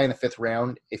that kind of guy in the 5th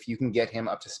round, if you can get him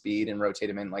up to speed and rotate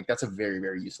him in, like, that's a very,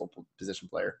 very useful position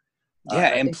player.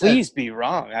 And please be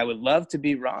wrong. I would love to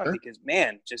be wrong because,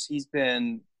 man, he's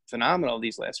been phenomenal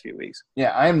these last few weeks. Yeah,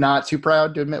 I am not too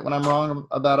proud to admit when I'm wrong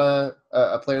about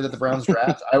a player that the Browns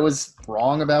draft. I was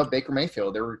wrong about Baker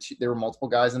Mayfield. There were multiple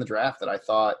guys in the draft that I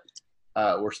thought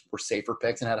were safer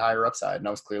picks and had higher upside, and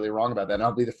I was clearly wrong about that. And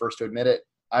I'll be the first to admit it.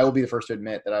 I will be the first to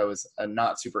admit that I was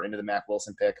not super into the Mack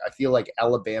Wilson pick. I feel like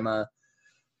Alabama,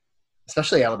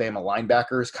 especially Alabama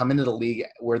linebackers, come into the league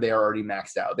where they are already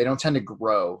maxed out. They don't tend to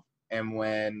grow, and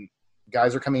when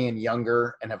guys are coming in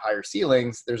younger and have higher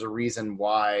ceilings, there's a reason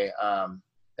why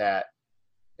that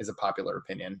is a popular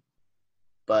opinion.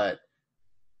 But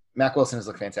Mack Wilson has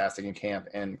looked fantastic in camp,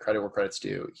 and credit where credit's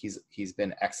due. He's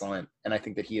been excellent, and I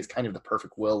think that he is kind of the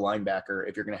perfect will linebacker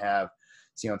if you're going to have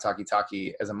Sion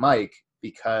Takitaki as a Mike,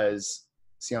 because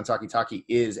Sion Takitaki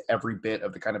is every bit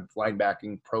of the kind of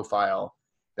linebacking profile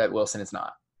that Wilson is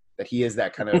not. That he is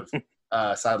that kind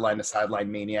of sideline to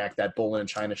sideline maniac, that bull in a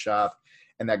china shop,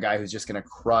 and that guy who's just going to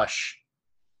crush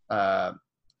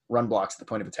run blocks at the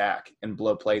point of attack and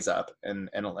blow plays up and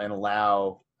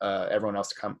allow everyone else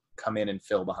to come in and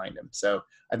fill behind him. So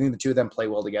I think the two of them play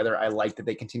well together. I like that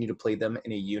they continue to play them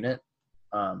in a unit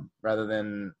rather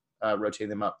than rotating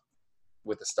them up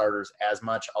with the starters as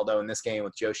much. Although in this game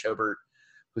with Joe Schobert,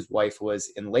 whose wife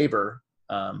was in labor,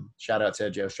 shout out to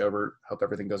Joe Schobert. Hope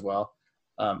everything goes well.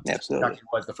 Absolutely. He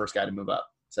was the first guy to move up.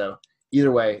 So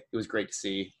either way, it was great to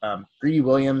see. Greedy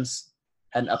Williams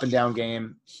had an up and down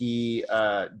game. He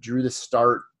drew the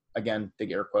start, again,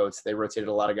 big air quotes. They rotated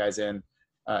a lot of guys in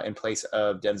place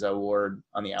of Denzel Ward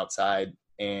on the outside,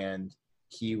 and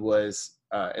he was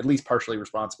at least partially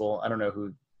responsible. I don't know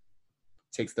who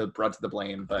takes the brunt of the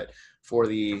blame, but for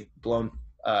the blown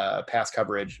pass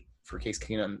coverage for Case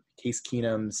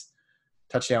Keenum's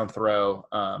touchdown throw,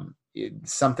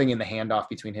 something in the handoff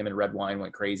between him and Red Wine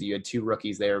went crazy. You had two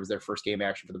rookies there. It was their first game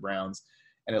action for the Browns,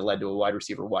 and it led to a wide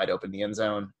receiver wide open in the end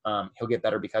zone. He'll get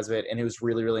better because of it, and it was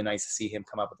really, really nice to see him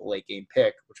come up with a late game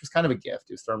pick, which was kind of a gift.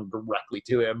 It was thrown directly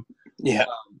to him. Yeah.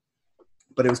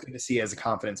 But it was good to see as a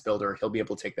confidence builder, he'll be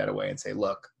able to take that away and say,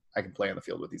 look, I can play on the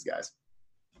field with these guys.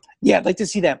 Yeah, I'd like to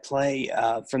see that play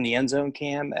from the end zone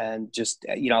cam, and just,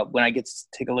 when I get to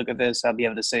take a look at this, I'll be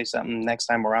able to say something next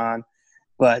time we're on.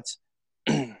 But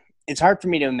it's hard for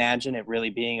me to imagine it really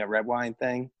being a Red Wine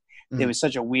thing. Mm-hmm. It was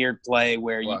such a weird play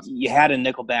where you had a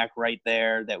nickelback right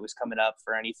there that was coming up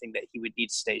for anything that he would need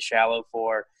to stay shallow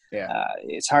for. Yeah.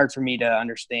 It's hard for me to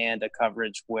understand a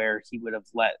coverage where he would have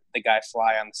let the guy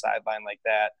fly on the sideline like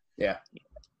that. Yeah.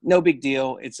 No big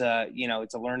deal. It's a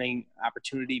learning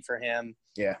opportunity for him.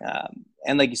 Yeah.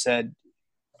 And like you said,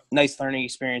 nice learning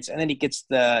experience. And then he gets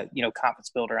the, confidence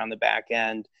builder on the back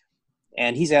end,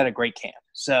 and he's at a great camp.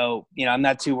 So, I'm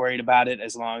not too worried about it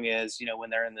as long as, when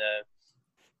they're in the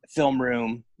film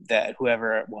room, that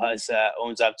whoever it was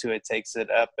owns up to it, takes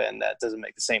it up, and doesn't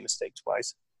make the same mistake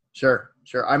twice. Sure.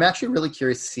 I'm actually really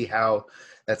curious to see how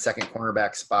that second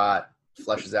cornerback spot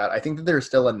fleshes out. I think that there's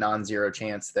still a non-zero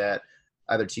chance that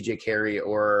either TJ Carey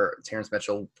or Terrence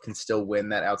Mitchell can still win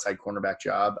that outside cornerback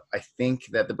job. I think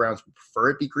that the Browns would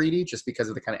prefer it be Greedy just because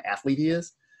of the kind of athlete he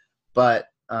is. But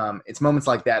it's moments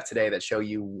like that today that show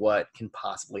you what can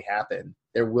possibly happen.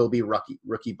 There will be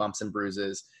rookie bumps and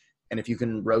bruises. And if you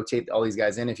can rotate all these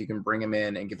guys in, if you can bring them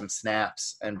in and give them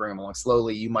snaps and bring them along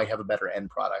slowly, you might have a better end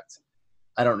product.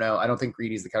 I don't know. I don't think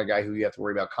Greedy's the kind of guy who you have to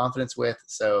worry about confidence with.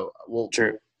 So we'll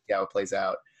see how it plays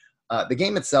out. The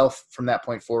game itself, from that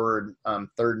point forward,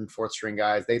 third and fourth string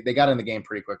guys, they got in the game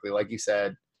pretty quickly. Like you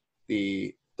said,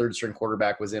 the third string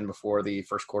quarterback was in before the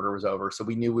first quarter was over. So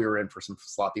we knew we were in for some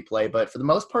sloppy play. But for the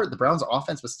most part, the Browns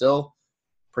offense was still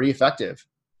pretty effective.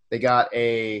 They got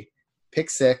a pick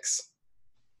six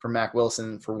from Mac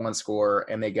Wilson for one score,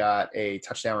 and they got a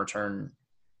touchdown return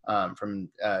from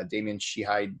Damian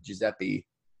Shihai-Giuseppe.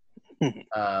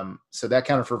 So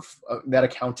that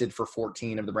accounted for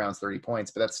 14 of the Browns' 30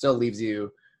 points, but that still leaves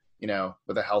you,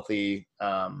 with a healthy,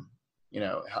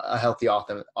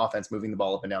 offense moving the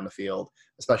ball up and down the field,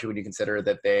 especially when you consider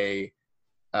that they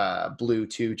blew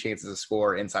 2 chances to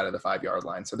score inside of the 5-yard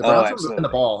line. So the Browns were moving the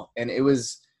ball, and it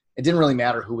didn't really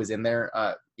matter who was in there.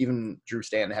 Even Drew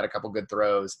Stanton had a couple good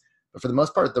throws, but for the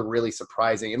most part, the really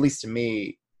surprising, at least to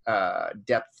me,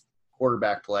 depth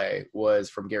quarterback play was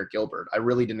from Garrett Gilbert. I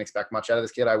really didn't expect much out of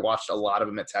this kid. I watched a lot of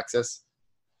him at Texas,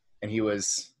 and he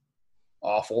was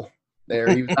awful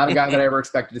there. He was not a guy that I ever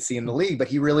expected to see in the league, but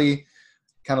he really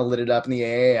kind of lit it up in the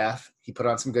AAF. He put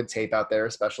on some good tape out there,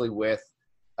 especially with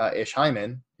Ish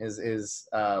Hyman, his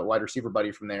wide receiver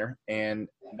buddy from there, and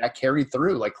that carried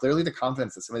through. Like, clearly the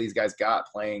confidence that some of these guys got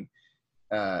playing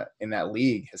in that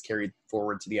league has carried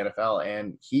forward to the NFL,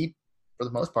 and he, for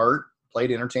the most part, played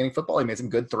entertaining football. He made some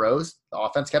good throws. The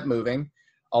offense kept moving,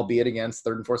 albeit against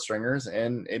third and fourth stringers,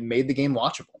 and it made the game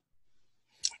watchable.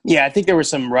 Yeah, I think there were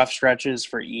some rough stretches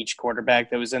for each quarterback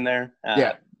that was in there.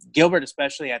 Gilbert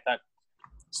especially, I thought.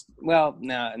 Well,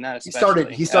 no, not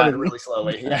especially. He started really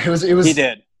slowly. Yeah, it was. He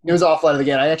did. It was awful out of the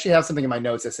game. I actually have something in my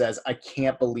notes that says, I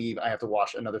can't believe I have to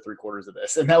watch another 3 quarters of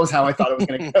this. And that was how I thought it was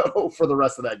going to go for the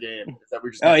rest of that game.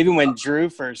 Even when Drew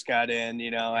first got in,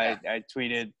 I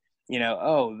tweeted,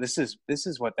 this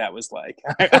is what that was like.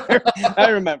 I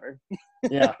remember.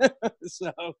 Yeah.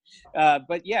 So,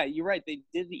 but yeah, you're right. They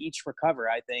did each recover,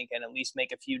 I think, and at least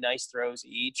make a few nice throws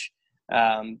each.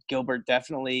 Gilbert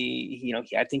definitely,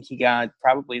 I think he got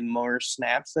probably more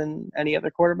snaps than any other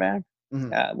quarterback.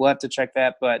 Mm-hmm. We'll have to check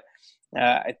that, but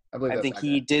I think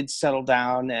he did settle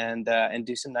down and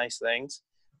do some nice things,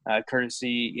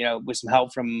 courtesy, with some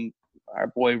help from our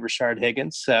boy Rashard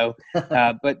Higgins. So,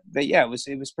 but yeah, it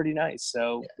was pretty nice.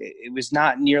 So it was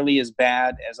not nearly as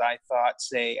bad as I thought,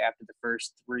 say, after the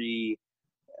first 3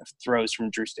 throws from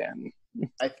Drew Stanton.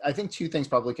 I think 2 things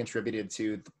probably contributed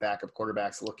to the backup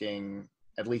quarterbacks looking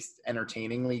at least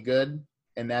entertainingly good,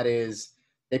 and that is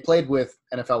they played with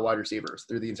NFL wide receivers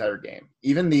through the entire game.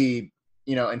 Even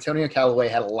Antonio Callaway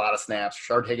had a lot of snaps.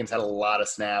 Rashard Higgins had a lot of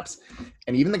snaps.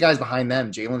 And even the guys behind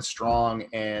them, Jalen Strong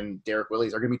and Derek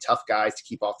Willis, are going to be tough guys to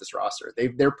keep off this roster.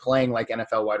 They're playing like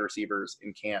NFL wide receivers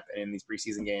in camp and in these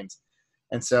preseason games.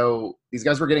 And so these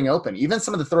guys were getting open. Even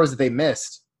some of the throws that they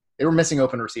missed, they were missing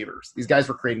open receivers. These guys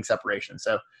were creating separation.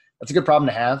 So that's a good problem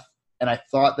to have. And I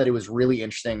thought that it was really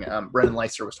interesting. Brendan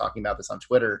Leister was talking about this on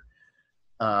Twitter.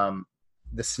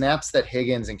 The snaps that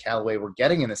Higgins and Callaway were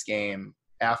getting in this game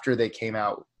after they came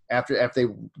out, after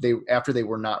they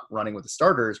were not running with the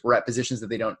starters, were at positions that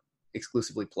they don't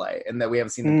exclusively play and that we haven't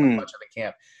seen them play much of in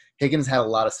camp. Higgins had a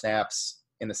lot of snaps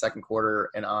in the second quarter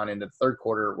and on into the third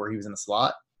quarter where he was in the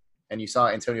slot. And you saw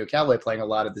Antonio Callaway playing a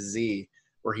lot of the Z,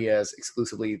 where he has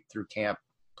exclusively through camp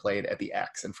played at the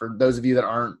X. And for those of you that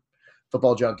aren't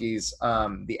football junkies,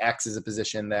 the X is a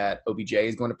position that OBJ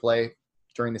is going to play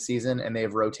during the season, and they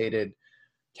have rotated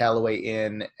Callaway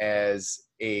in as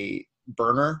a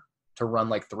burner to run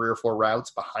like 3 or 4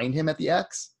 routes behind him at the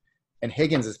X, and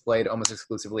Higgins has played almost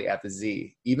exclusively at the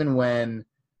Z. Even when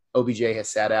OBJ has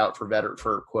sat out for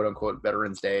quote unquote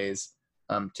veterans days,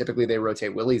 typically they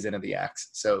rotate Willies into the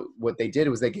X. So what they did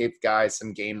was they gave guys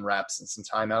some game reps and some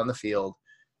time out on the field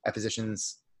at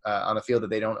positions on the field that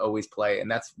they don't always play,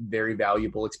 and that's very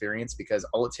valuable experience because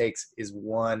all it takes is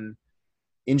one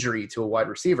injury to a wide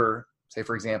receiver. Say,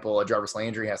 for example, a Jarvis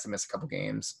Landry has to miss a couple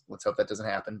games. Let's hope that doesn't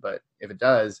happen. But if it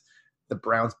does, the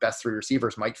Browns' best 3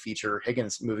 receivers might feature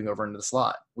Higgins moving over into the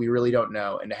slot. We really don't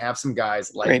know. And to have some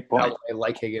guys like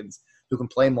Higgins who can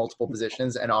play multiple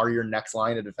positions and are your next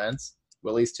line of defense,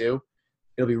 Willies too,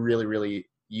 it'll be really, really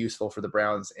useful for the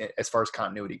Browns as far as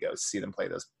continuity goes to see them play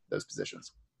those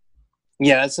positions.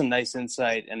 Yeah, that's some nice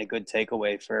insight and a good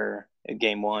takeaway for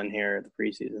game 1 here of the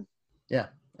preseason. Yeah,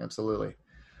 absolutely.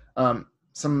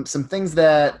 some things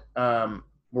that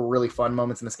were really fun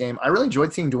moments in this game. I really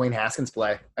enjoyed seeing Dwayne Haskins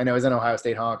play. I know he's an Ohio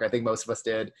State honk. I think most of us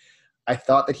did. I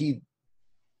thought that he,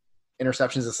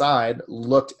 interceptions aside,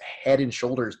 looked head and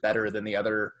shoulders better than the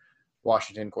other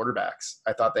Washington quarterbacks.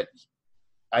 I thought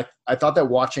that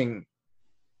watching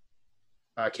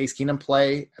Case Keenum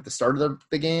play at the start of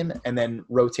the game and then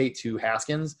rotate to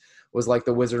Haskins was like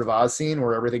the Wizard of Oz scene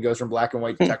where everything goes from black and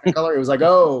white to Technicolor. It was like,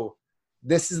 oh,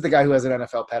 this is the guy who has an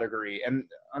NFL pedigree. And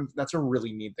that's a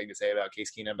really neat thing to say about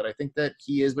Case Keenum, but I think that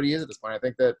he is what he is at this point. I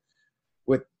think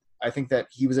that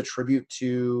he was a tribute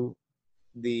to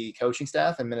the coaching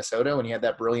staff in Minnesota when he had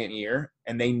that brilliant year,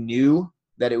 and they knew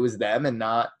that it was them and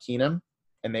not Keenum,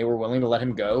 and they were willing to let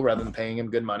him go rather than paying him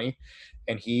good money.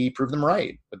 And he proved them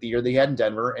right with the year that he had in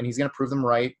Denver, and he's going to prove them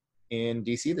right in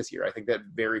DC this year. I think that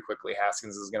very quickly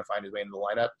Haskins is going to find his way into the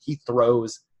lineup. He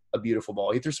throws a beautiful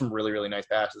ball. He threw some really, really nice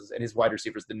passes, and his wide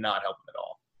receivers did not help him at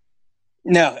all.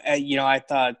 No, I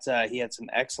thought he had some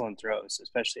excellent throws,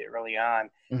 especially early on.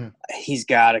 Mm-hmm. He's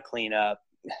got to clean up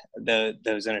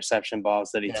those interception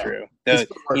balls that he threw. His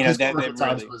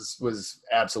times was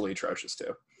absolutely atrocious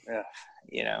too.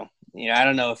 I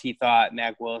don't know if he thought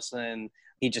Mac Wilson.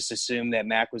 He just assumed that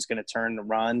Mac was going to turn the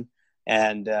run,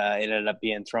 and it ended up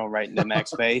being thrown right into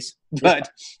Mac's face.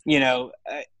 But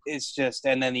it's just.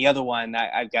 And then the other one,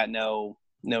 I've got no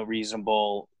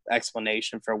reasonable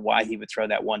explanation for why he would throw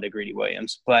that one to Greedy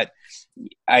Williams. But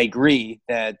I agree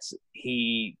that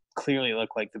he clearly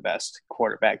looked like the best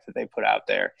quarterback that they put out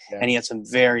there. Yeah. And he had some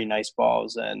very nice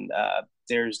balls, and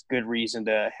there's good reason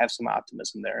to have some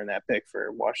optimism there in that pick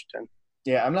for Washington.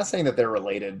 Yeah, I'm not saying that they're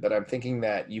related, but I'm thinking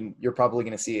that you're probably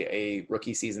going to see a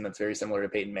rookie season that's very similar to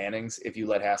Peyton Manning's if you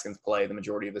let Haskins play the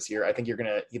majority of this year. I think he's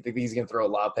going to throw a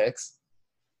lot of picks.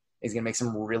 He's going to make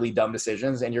some really dumb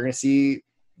decisions, and you're going to see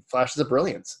flashes of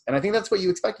brilliance. And I think that's what you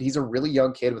expected. He's a really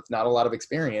young kid with not a lot of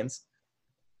experience,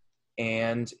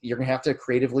 and you're going to have to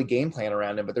creatively game plan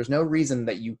around him. But there's no reason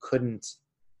that you couldn't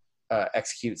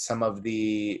execute some of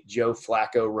the Joe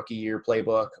Flacco rookie year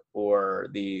playbook or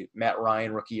the Matt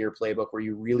Ryan rookie year playbook where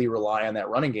you really rely on that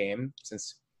running game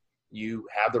since you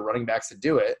have the running backs to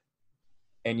do it,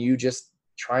 and you just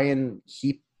try and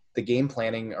keep the game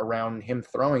planning around him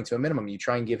throwing to a minimum. You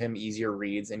try and give him easier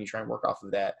reads, and you try and work off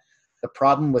of that. The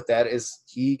problem with that is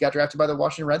he got drafted by the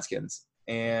Washington Redskins,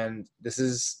 and this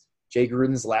is Jay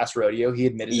Gruden's last rodeo. He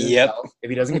admitted it himself. If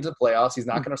he doesn't get to the playoffs, he's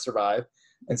not going to survive.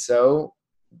 And so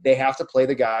they have to play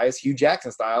the guys, Hugh Jackson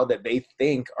style, that they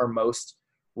think are most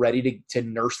ready to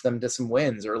nurse them to some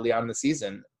wins early on in the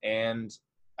season. And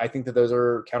I think that those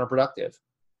are counterproductive.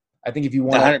 I think if you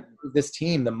want to improve this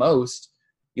team the most,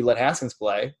 you let Haskins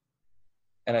play.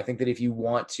 And I think that if you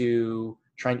want to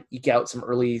try and eke out some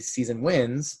early season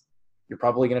wins, you're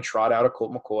probably going to trot out a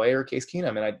Colt McCoy or Case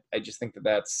Keenum. And I just think that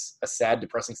that's a sad,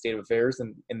 depressing state of affairs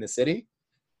in the city.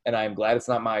 And I'm glad it's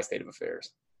not my state of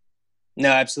affairs. No,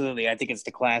 absolutely. I think it's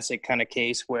the classic kind of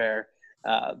case where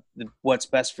what's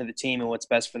best for the team and what's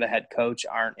best for the head coach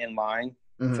aren't in line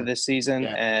for this season.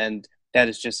 Yeah. And that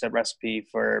is just a recipe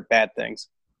for bad things.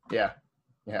 Yeah.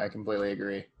 Yeah, I completely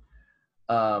agree.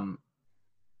 I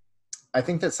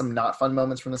think that some not fun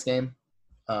moments from this game,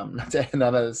 not to end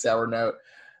on a sour note,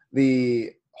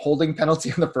 the holding penalty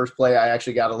in the first play, I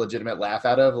actually got a legitimate laugh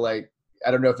out of. Like,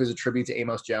 I don't know if it was a tribute to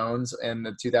Amos Jones in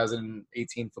the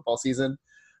 2018 football season,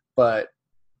 but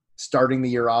starting the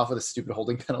year off with a stupid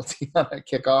holding penalty on a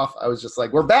kickoff, I was just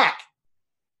like, we're back.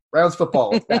 Browns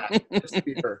football is back.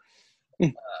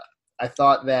 I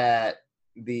thought that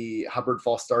the Hubbard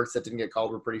false starts that didn't get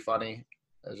called were pretty funny.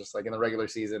 I was just like, in the regular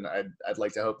season, I'd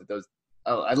like to hope that those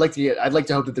I'd like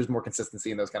to hope that there's more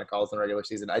consistency in those kind of calls in the regular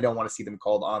season. I don't want to see them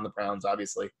called on the Browns,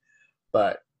 obviously,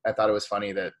 but I thought it was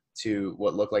funny that two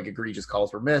what looked like egregious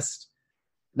calls were missed.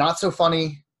 Not so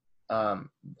funny.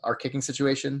 Our kicking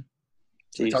situation.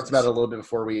 Jesus. We talked about it a little bit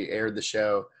before we aired the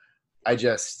show. I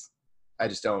just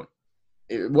don't.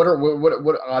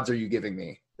 What odds are you giving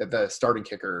me that the starting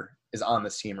kicker is on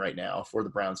this team right now for the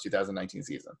Browns 2019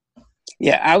 season?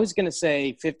 Yeah, I was going to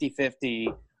say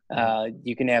 50-50.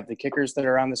 You can have the kickers that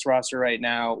are on this roster right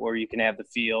now, or you can have the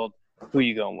field. Who are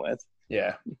you going with?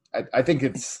 Yeah, I think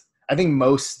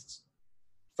most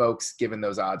folks, given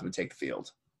those odds, would take the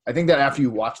field. I think that after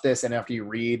you watch this and after you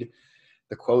read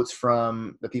the quotes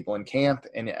from the people in camp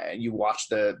and you watch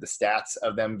the stats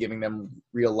of them giving them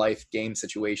real life game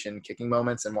situation kicking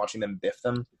moments and watching them biff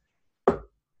them,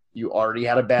 you already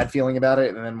had a bad feeling about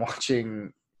it. And then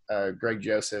watching Greg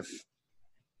Joseph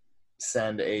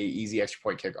send a easy extra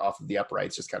point kick off of the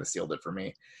uprights just kind of sealed it for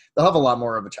me. They'll have a lot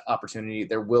more of an opportunity.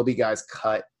 There will be guys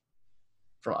cut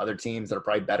from other teams that are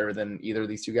probably better than either of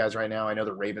these two guys right now. I know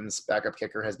the Ravens backup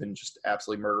kicker has been just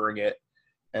absolutely murdering it,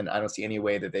 and I don't see any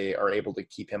way that they are able to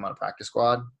keep him on a practice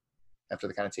squad after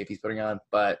the kind of tape he's putting on,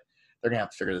 but they're going to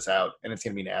have to figure this out, and it's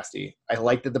going to be nasty. I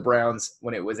like that the Browns,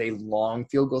 when it was a long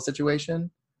field goal situation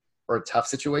or a tough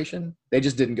situation, they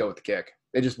just didn't go with the kick.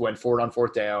 They just went for it on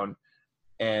fourth down,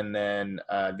 and then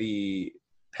the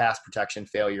pass protection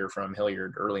failure from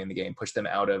Hilliard early in the game pushed them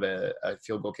out of a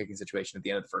field goal kicking situation at the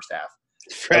end of the first half.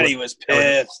 Freddie was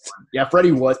pissed. Yeah,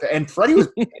 Freddie was. And Freddie was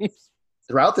pissed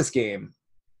throughout this game.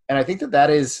 And I think that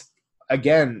is,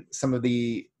 again, some of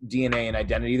the DNA and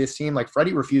identity of this team. Like,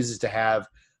 Freddie refuses to have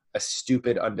a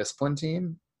stupid, undisciplined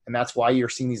team. And that's why you're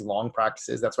seeing these long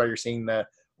practices. That's why you're seeing we're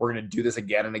going to do this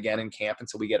again and again in camp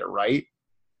until we get it right.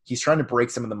 He's trying to break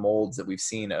some of the molds that we've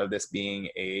seen of this being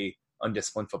a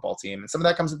undisciplined football team. And some of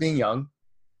that comes with being young,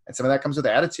 and some of that comes with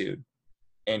attitude.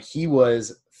 And he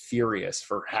was furious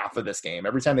for half of this game.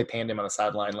 Every time they panned him on the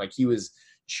sideline, like, he was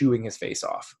chewing his face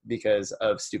off because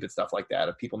of stupid stuff like that,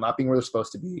 of people not being where they're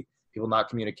supposed to be, people not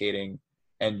communicating,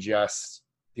 and just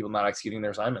people not executing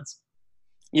their assignments.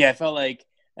 Yeah, I felt like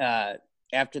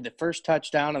after the first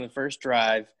touchdown on the first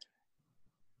drive,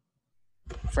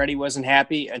 Freddie wasn't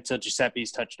happy until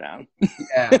Giuseppe's touchdown.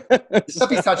 Yeah.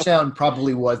 Giuseppe's touchdown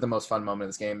probably was the most fun moment of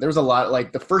this game. There was a lot,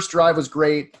 like, the first drive was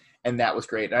great, and that was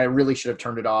great. And I really should have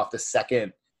turned it off the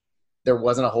second there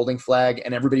wasn't a holding flag,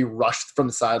 and everybody rushed from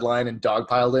the sideline and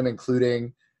dogpiled him,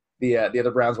 including the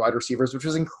other Browns wide receivers, which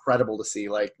was incredible to see.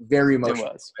 Like, very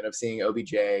emotional of seeing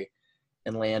OBJ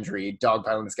and Landry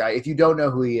dogpiling this guy. If you don't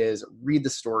know who he is, read the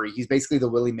story. He's basically the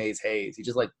Willie Mays Hayes. He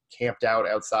just, like, camped out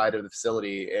outside of the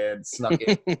facility and snuck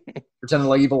in, pretending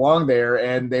like he belonged there.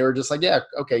 And they were just like, yeah,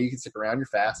 okay, you can stick around. You're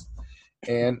fast.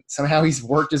 And somehow he's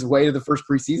worked his way to the first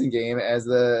preseason game as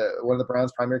one of the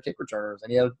Browns' primary kick returners.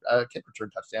 And he had a kick return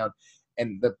touchdown.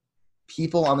 And the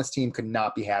people on this team could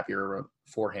not be happier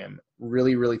for him.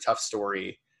 Really, really tough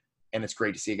story. And it's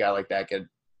great to see a guy like that get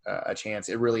a chance.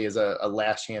 It really is a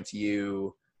last chance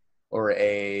you or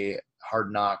a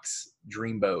Hard Knocks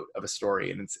dreamboat of a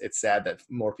story. And it's sad that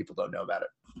more people don't know about it.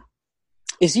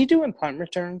 Is he doing punt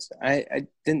returns? I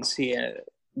didn't see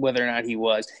whether or not he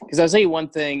was. Because I'll tell you one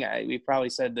thing, we probably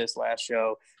said this last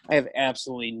show, I have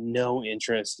absolutely no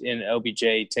interest in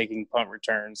OBJ taking punt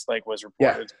returns like was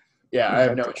reported. Yeah, I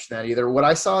have no interest in that either. What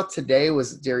I saw today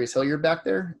was Darius Hilliard back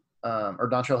there, or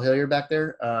Dontrell Hilliard back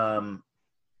there.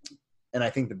 And I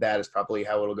think that is probably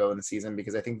how it'll go in the season,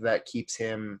 because I think that keeps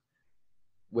him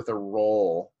with a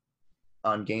role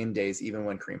on game days, even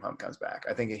when Kareem Hunt comes back.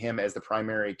 I think of him as the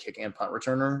primary kick and punt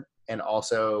returner, and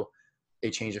also a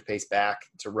change of pace back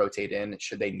to rotate in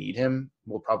should they need him.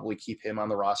 Will probably keep him on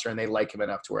the roster, and they like him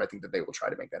enough to where I think that they will try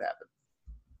to make that happen.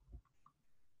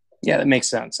 Yeah, that makes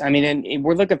sense. I mean, and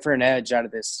we're looking for an edge out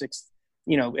of this sixth,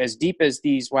 as deep as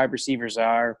these wide receivers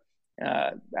are.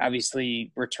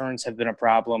 Obviously, returns have been a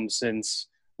problem since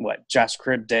Josh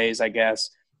Cribb days, I guess.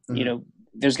 Mm-hmm.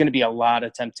 There's going to be a lot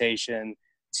of temptation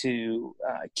to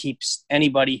keep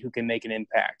anybody who can make an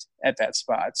impact at that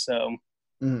spot. So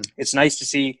It's nice to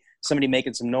see somebody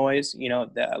making some noise.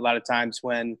 A lot of times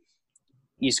when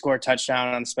you score a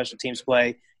touchdown on special teams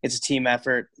play, it's a team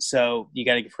effort. So you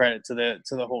got to give credit to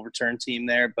the whole return team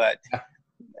there. But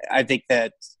I think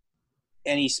that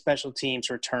any special teams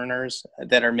returners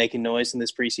that are making noise in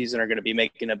this preseason are going to be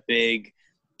making a big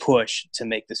push to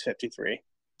make this 53.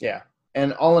 Yeah.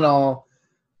 And all in all,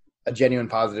 a genuine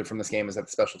positive from this game is that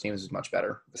the special teams was much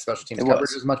better. The special teams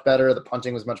coverage was much better. The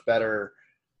punting was much better.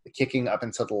 The kicking up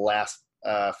until the last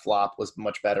flop was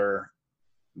much better.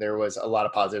 There was a lot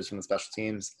of positives from the special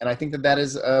teams. And I think that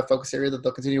is a focus area that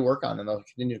they'll continue to work on, and they'll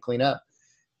continue to clean up,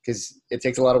 because it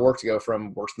takes a lot of work to go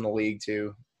from worst in the league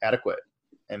to adequate.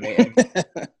 So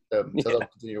they'll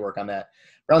continue to work on that.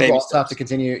 Browns will also have to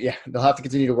continue. Yeah, they'll have to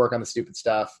continue to work on the stupid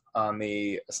stuff, on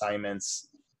the assignments,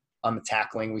 on the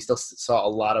tackling. We still saw a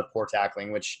lot of poor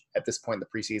tackling, which at this point in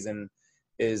the preseason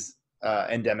is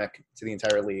endemic to the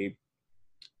entire league.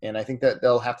 And I think that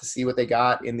they'll have to see what they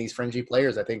got in these fringy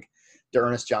players. I think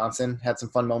D'Ernest Johnson had some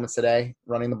fun moments today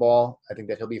running the ball. I think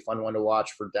that he'll be a fun one to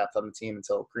watch for depth on the team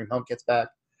until Kareem Hunt gets back.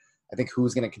 I think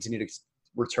who's going to continue to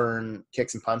return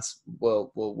kicks and punts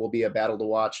will be a battle to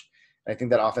watch. And I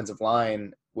think that offensive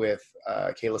line with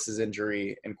Kalis's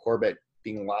injury and Corbett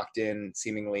being locked in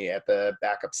seemingly at the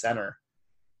backup center,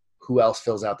 who else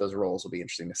fills out those roles will be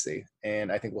interesting to see.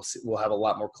 And I think we'll have a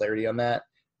lot more clarity on that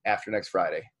after next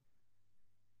Friday.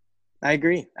 I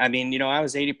agree. I mean, I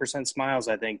was 80% smiles,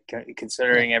 I think,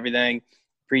 considering everything.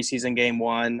 Preseason game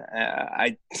one,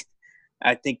 I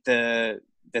think the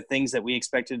the things that we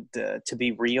expected to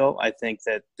be real, I think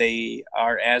that they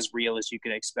are as real as you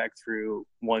can expect through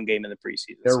one game in the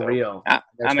preseason. They're real.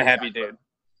 I'm a happy dude.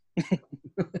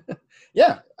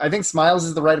 Yeah, I think smiles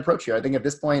is the right approach here. I think at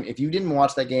this point, if you didn't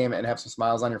watch that game and have some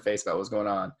smiles on your face about what was going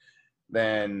on,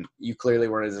 then you clearly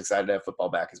weren't as excited to have football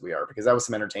back as we are, because that was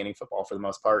some entertaining football for the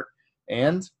most part.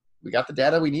 And we got the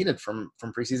data we needed from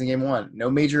preseason game 1. No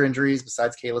major injuries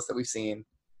besides Kalis that we've seen.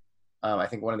 I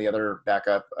think one of the other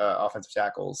backup offensive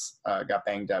tackles got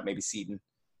banged up, maybe Seaton.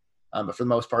 But for the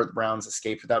most part, the Browns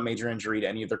escaped without major injury to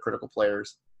any of their critical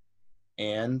players.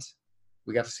 And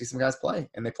we got to see some guys play,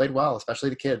 and they played well, especially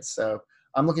the kids. So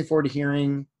I'm looking forward to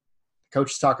hearing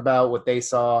coaches talk about what they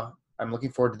saw. I'm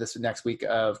looking forward to this next week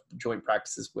of joint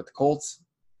practices with the Colts.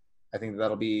 I think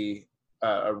that'll be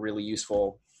a really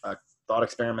useful thought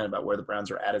experiment about where the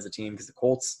Browns are at as a team, because the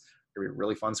Colts are a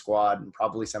really fun squad and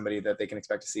probably somebody that they can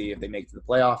expect to see if they make it to the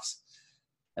playoffs.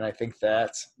 And I think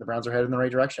that the Browns are headed in the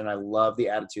right direction. I love the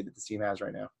attitude that this team has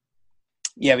right now.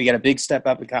 Yeah, we got a big step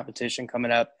up in competition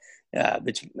coming up,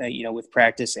 with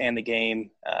practice and the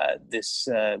game. This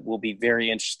will be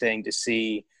very interesting to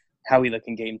see how we look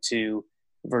in game 2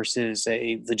 versus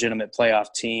a legitimate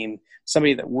playoff team,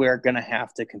 somebody that we're going to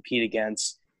have to compete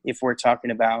against if we're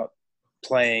talking about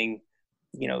playing,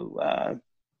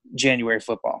 January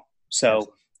football.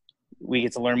 So we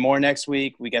get to learn more next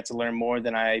week. We get to learn more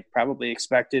than I probably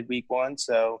expected week 1.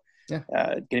 So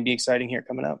going to be exciting here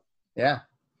coming up. Yeah.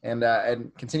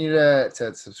 And continue to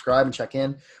subscribe and check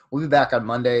in. We'll be back on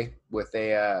Monday with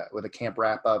a camp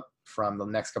wrap up from the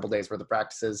next couple days worth of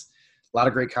practices. A lot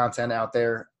of great content out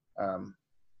there.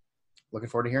 Looking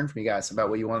forward to hearing from you guys about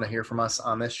what you want to hear from us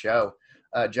on this show.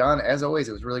 John, as always,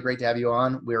 it was really great to have you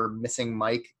on. We're missing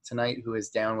Mike tonight, who is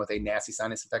down with a nasty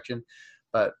sinus infection,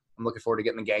 but I'm looking forward to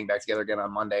getting the gang back together again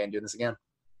on Monday and doing this again.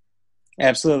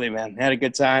 Absolutely, man. Had a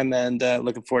good time, and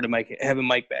looking forward to having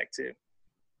Mike back too.